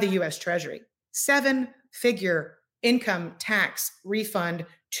by the US Treasury. 7-figure income tax refund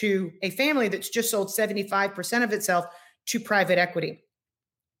to a family that's just sold 75% of itself to private equity.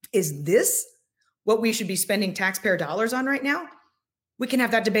 Is this what we should be spending taxpayer dollars on right now? We can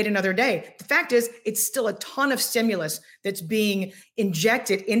have that debate another day. The fact is, it's still a ton of stimulus that's being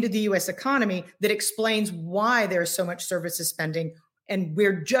injected into the US economy that explains why there's so much services spending. And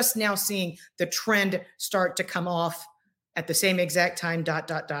we're just now seeing the trend start to come off at the same exact time,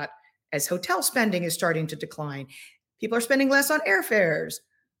 as hotel spending is starting to decline. People are spending less on airfares.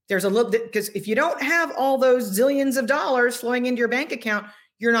 There's a little bit, because if you don't have all those zillions of dollars flowing into your bank account,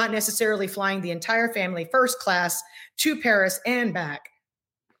 you're not necessarily flying the entire family first class to Paris and back.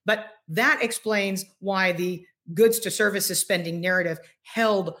 But that explains why the goods to services spending narrative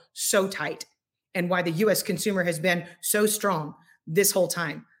held so tight and why the US consumer has been so strong this whole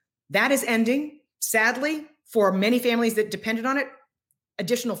time. That is ending. Sadly, for many families that depended on it,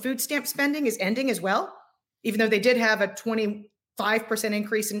 additional food stamp spending is ending as well, even though they did have a 25%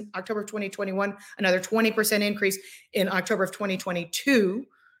 increase in October of 2021, another 20% increase in October of 2022,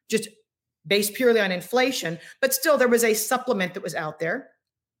 just based purely on inflation. But still, there was a supplement that was out there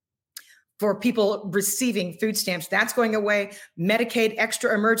for people receiving food stamps. That's going away. Medicaid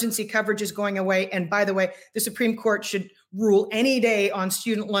extra emergency coverage is going away. And by the way, the Supreme Court should rule any day on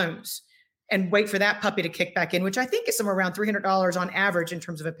student loans and wait for that puppy to kick back in, which I think is somewhere around $300 on average in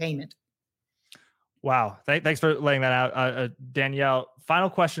terms of a payment. Wow. Thanks for laying that out. Danielle, final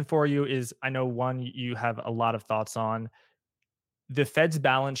question for you is, I know one you have a lot of thoughts on. The Fed's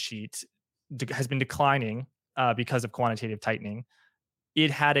balance sheet has been declining because of quantitative tightening. It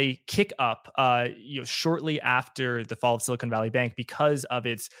had a kick up shortly after the fall of Silicon Valley Bank because of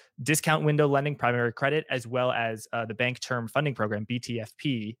its discount window lending, primary credit, as well as the Bank Term Funding Program,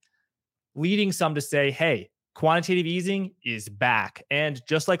 BTFP, leading some to say, hey, quantitative easing is back. And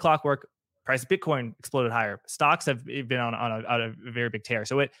just like clockwork, price of Bitcoin exploded higher. Stocks have been on a very big tear.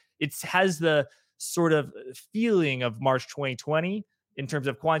 So it has the sort of feeling of March 2020 in terms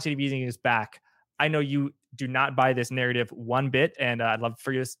of quantitative easing is back. I know you do not buy this narrative one bit, and I'd love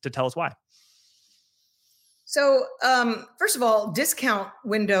for you to tell us why. So, first of all, discount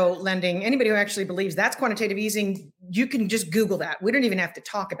window lending, anybody who actually believes that's quantitative easing, you can just Google that. We don't even have to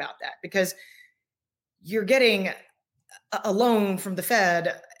talk about that because you're getting a loan from the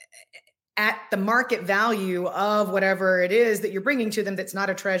Fed at the market value of whatever it is that you're bringing to them that's not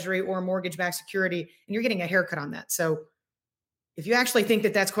a treasury or a mortgage-backed security, and you're getting a haircut on that. So if you actually think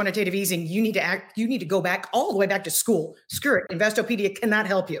that that's quantitative easing, you need to go back all the way back to school. Screw it. Investopedia cannot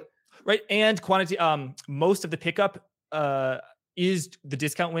help you. Right. And most of the pickup is the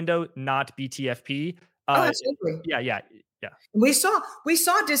discount window, not BTFP. Oh, absolutely. Yeah. We saw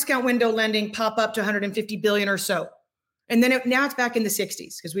discount window lending pop up to 150 billion or so. And then now it's back in the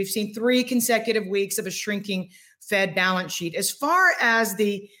 60s because we've seen 3 consecutive weeks of a shrinking Fed balance sheet. As far as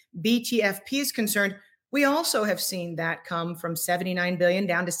the BTFP is concerned, we also have seen that come from 79 billion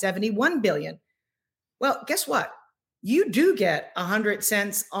down to 71 billion. Well, guess what? You do get 100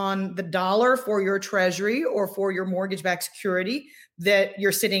 cents on the dollar for your treasury or for your mortgage-backed security that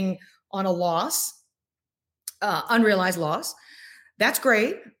you're sitting on a loss, unrealized loss. That's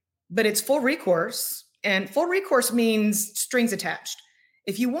great, but it's full recourse. And full recourse means strings attached.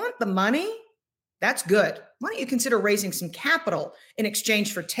 If you want the money, that's good. Why don't you consider raising some capital in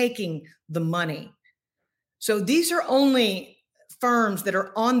exchange for taking the money? So these are only firms that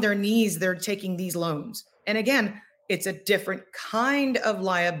are on their knees. They're taking these loans. And again, it's a different kind of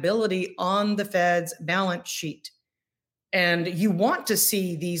liability on the Fed's balance sheet. And you want to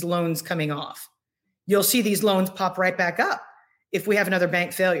see these loans coming off. You'll see these loans pop right back up if we have another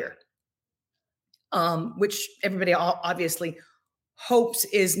bank failure. Which everybody obviously hopes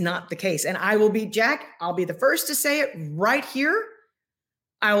is not the case. And I'll be the first to say it right here.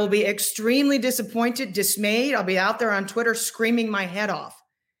 I will be extremely disappointed, dismayed. I'll be out there on Twitter screaming my head off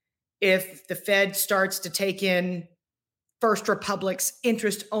if the Fed starts to take in First Republic's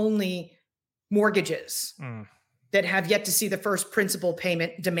interest-only mortgages that have yet to see the first principal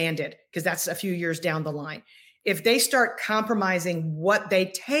payment demanded, because that's a few years down the line. If they start compromising what they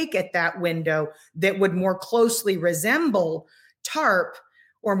take at that window that would more closely resemble TARP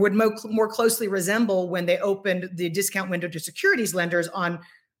or would more closely resemble when they opened the discount window to securities lenders on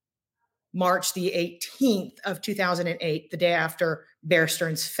March the 18th of 2008, the day after Bear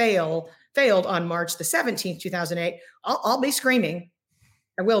Stearns failed on March the 17th, 2008, I'll be screaming.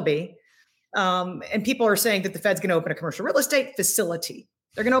 I will be. And people are saying that the Fed's going to open a commercial real estate facility.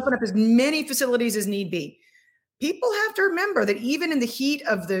 They're going to open up as many facilities as need be. People have to remember that even in the heat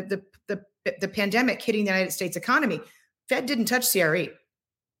of the pandemic hitting the United States economy, Fed didn't touch CRE.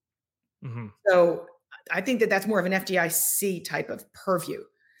 Mm-hmm. So I think that that's more of an FDIC type of purview.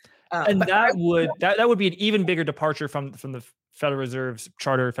 And that would be an even bigger departure from the Federal Reserve's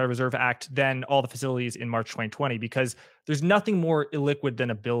Charter, Federal Reserve Act than all the facilities in March 2020, because there's nothing more illiquid than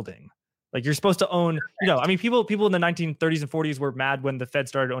a building. Like, you're supposed to own, people in the 1930s and 40s were mad when the Fed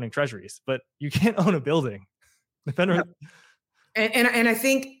started owning treasuries, but you can't own a building. The Federal. No. And I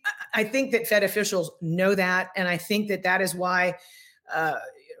think that Fed officials know that, and I think that is why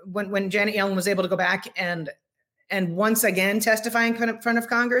when Janet Yellen was able to go back and once again testify in front of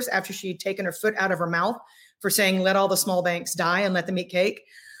Congress after she'd taken her foot out of her mouth for saying, let all the small banks die and let them eat cake.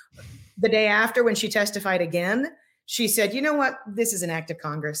 The day after, when she testified again, she said, you know what? This is an act of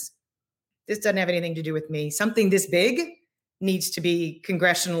Congress. This doesn't have anything to do with me. Something this big needs to be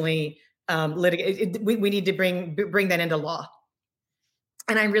congressionally litigated. We need to bring that into law.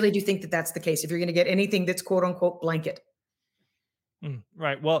 And I really do think that that's the case if you're going to get anything that's quote unquote blanket.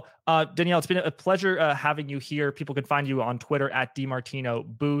 Right. Well, Danielle, it's been a pleasure having you here. People can find you on Twitter at DiMartino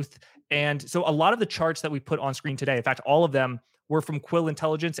Booth. And so a lot of the charts that we put on screen today, in fact, all of them were from Quill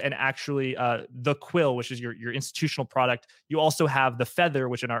Intelligence, and actually the Quill, which is your institutional product. You also have the Feather,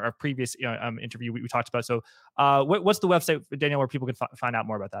 which in our previous interview we talked about. So what's the website, Danielle, where people can find out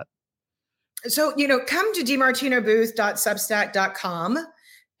more about that? So, come to DiMartinoBooth.substack.com.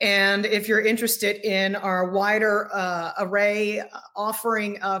 And if you're interested in our wider array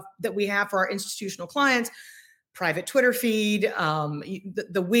offering that we have for our institutional clients, private Twitter feed,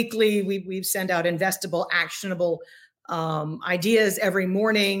 the weekly, we send out investable, actionable ideas every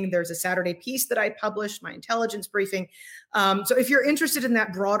morning. There's a Saturday piece that I publish, my intelligence briefing. So if you're interested in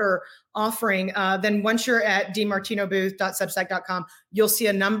that broader offering, then once you're at DiMartinoBooth.substack.com, you'll see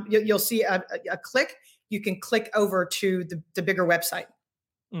you'll see a click. You can click over to the bigger website.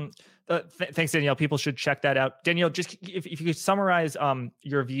 Thanks, Danielle. People should check that out. Danielle, just if you could summarize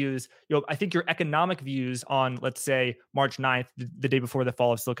your views, I think your economic views on, let's say, March 9th, the day before the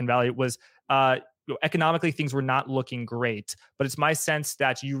fall of Silicon Valley, was economically things were not looking great. But it's my sense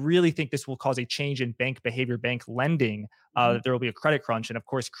that you really think this will cause a change in bank behavior, bank lending, that there will be a credit crunch. And of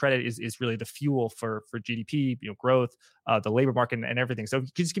course, credit is really the fuel for GDP, growth, the labor market, and everything. So can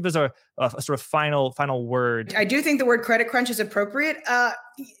you just give us a sort of final word? I do think the word credit crunch is appropriate.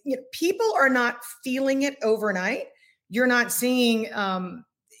 People are not feeling it overnight. You're not seeing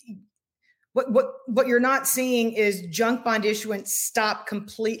What you're not seeing is junk bond issuance stop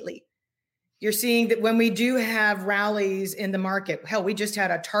completely. You're seeing that when we do have rallies in the market, hell, we just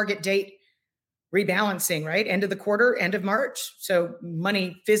had a target date rebalancing, right? End of the quarter, end of March. So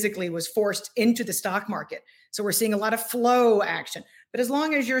money physically was forced into the stock market. So we're seeing a lot of flow action. But as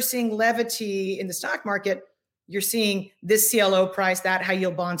long as you're seeing levity in the stock market, you're seeing this CLO price, that high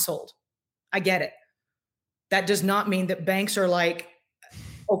yield bond sold. I get it. That does not mean that banks are like,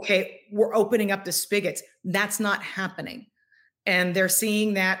 okay, we're opening up the spigots. That's not happening. And they're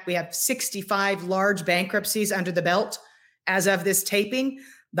seeing that we have 65 large bankruptcies under the belt as of this taping,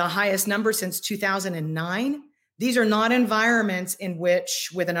 the highest number since 2009. These are not environments in which,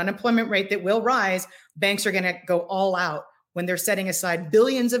 with an unemployment rate that will rise, banks are going to go all out when they're setting aside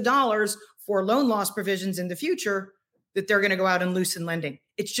billions of dollars for loan loss provisions in the future, that they're going to go out and loosen lending.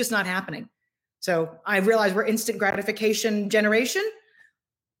 It's just not happening. So I realize we're instant gratification generation.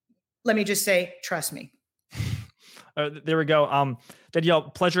 Let me just say, trust me. There we go. Danielle,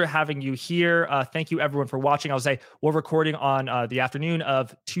 pleasure having you here. Thank you everyone for watching. I'll say we're recording on the afternoon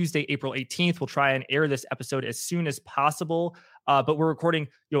of Tuesday, April 18th. We'll try and air this episode as soon as possible. But we're recording,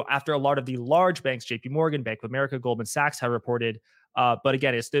 after a lot of the large banks, JP Morgan, Bank of America, Goldman Sachs have reported. But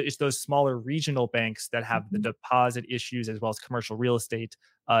again, it's those smaller regional banks that have the deposit issues as well as commercial real estate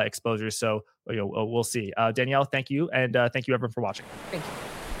exposures. So we'll see. Danielle, thank you. And thank you everyone for watching. Thank you.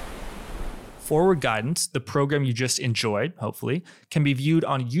 Forward Guidance, the program you just enjoyed, hopefully, can be viewed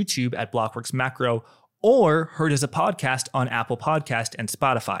on YouTube at Blockworks Macro or heard as a podcast on Apple Podcast and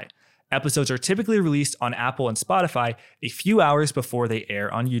Spotify. Episodes are typically released on Apple and Spotify a few hours before they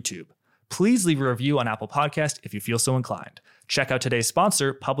air on YouTube. Please leave a review on Apple Podcast if you feel so inclined. Check out today's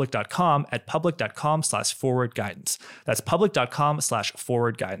sponsor, public.com, at public.com/forwardguidance. That's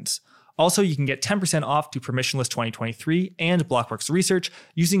public.com/forwardguidance. Also, you can get 10% off to Permissionless 2023 and Blockworks Research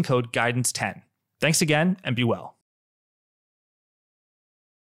using code GUIDANCE10. Thanks again, and be well.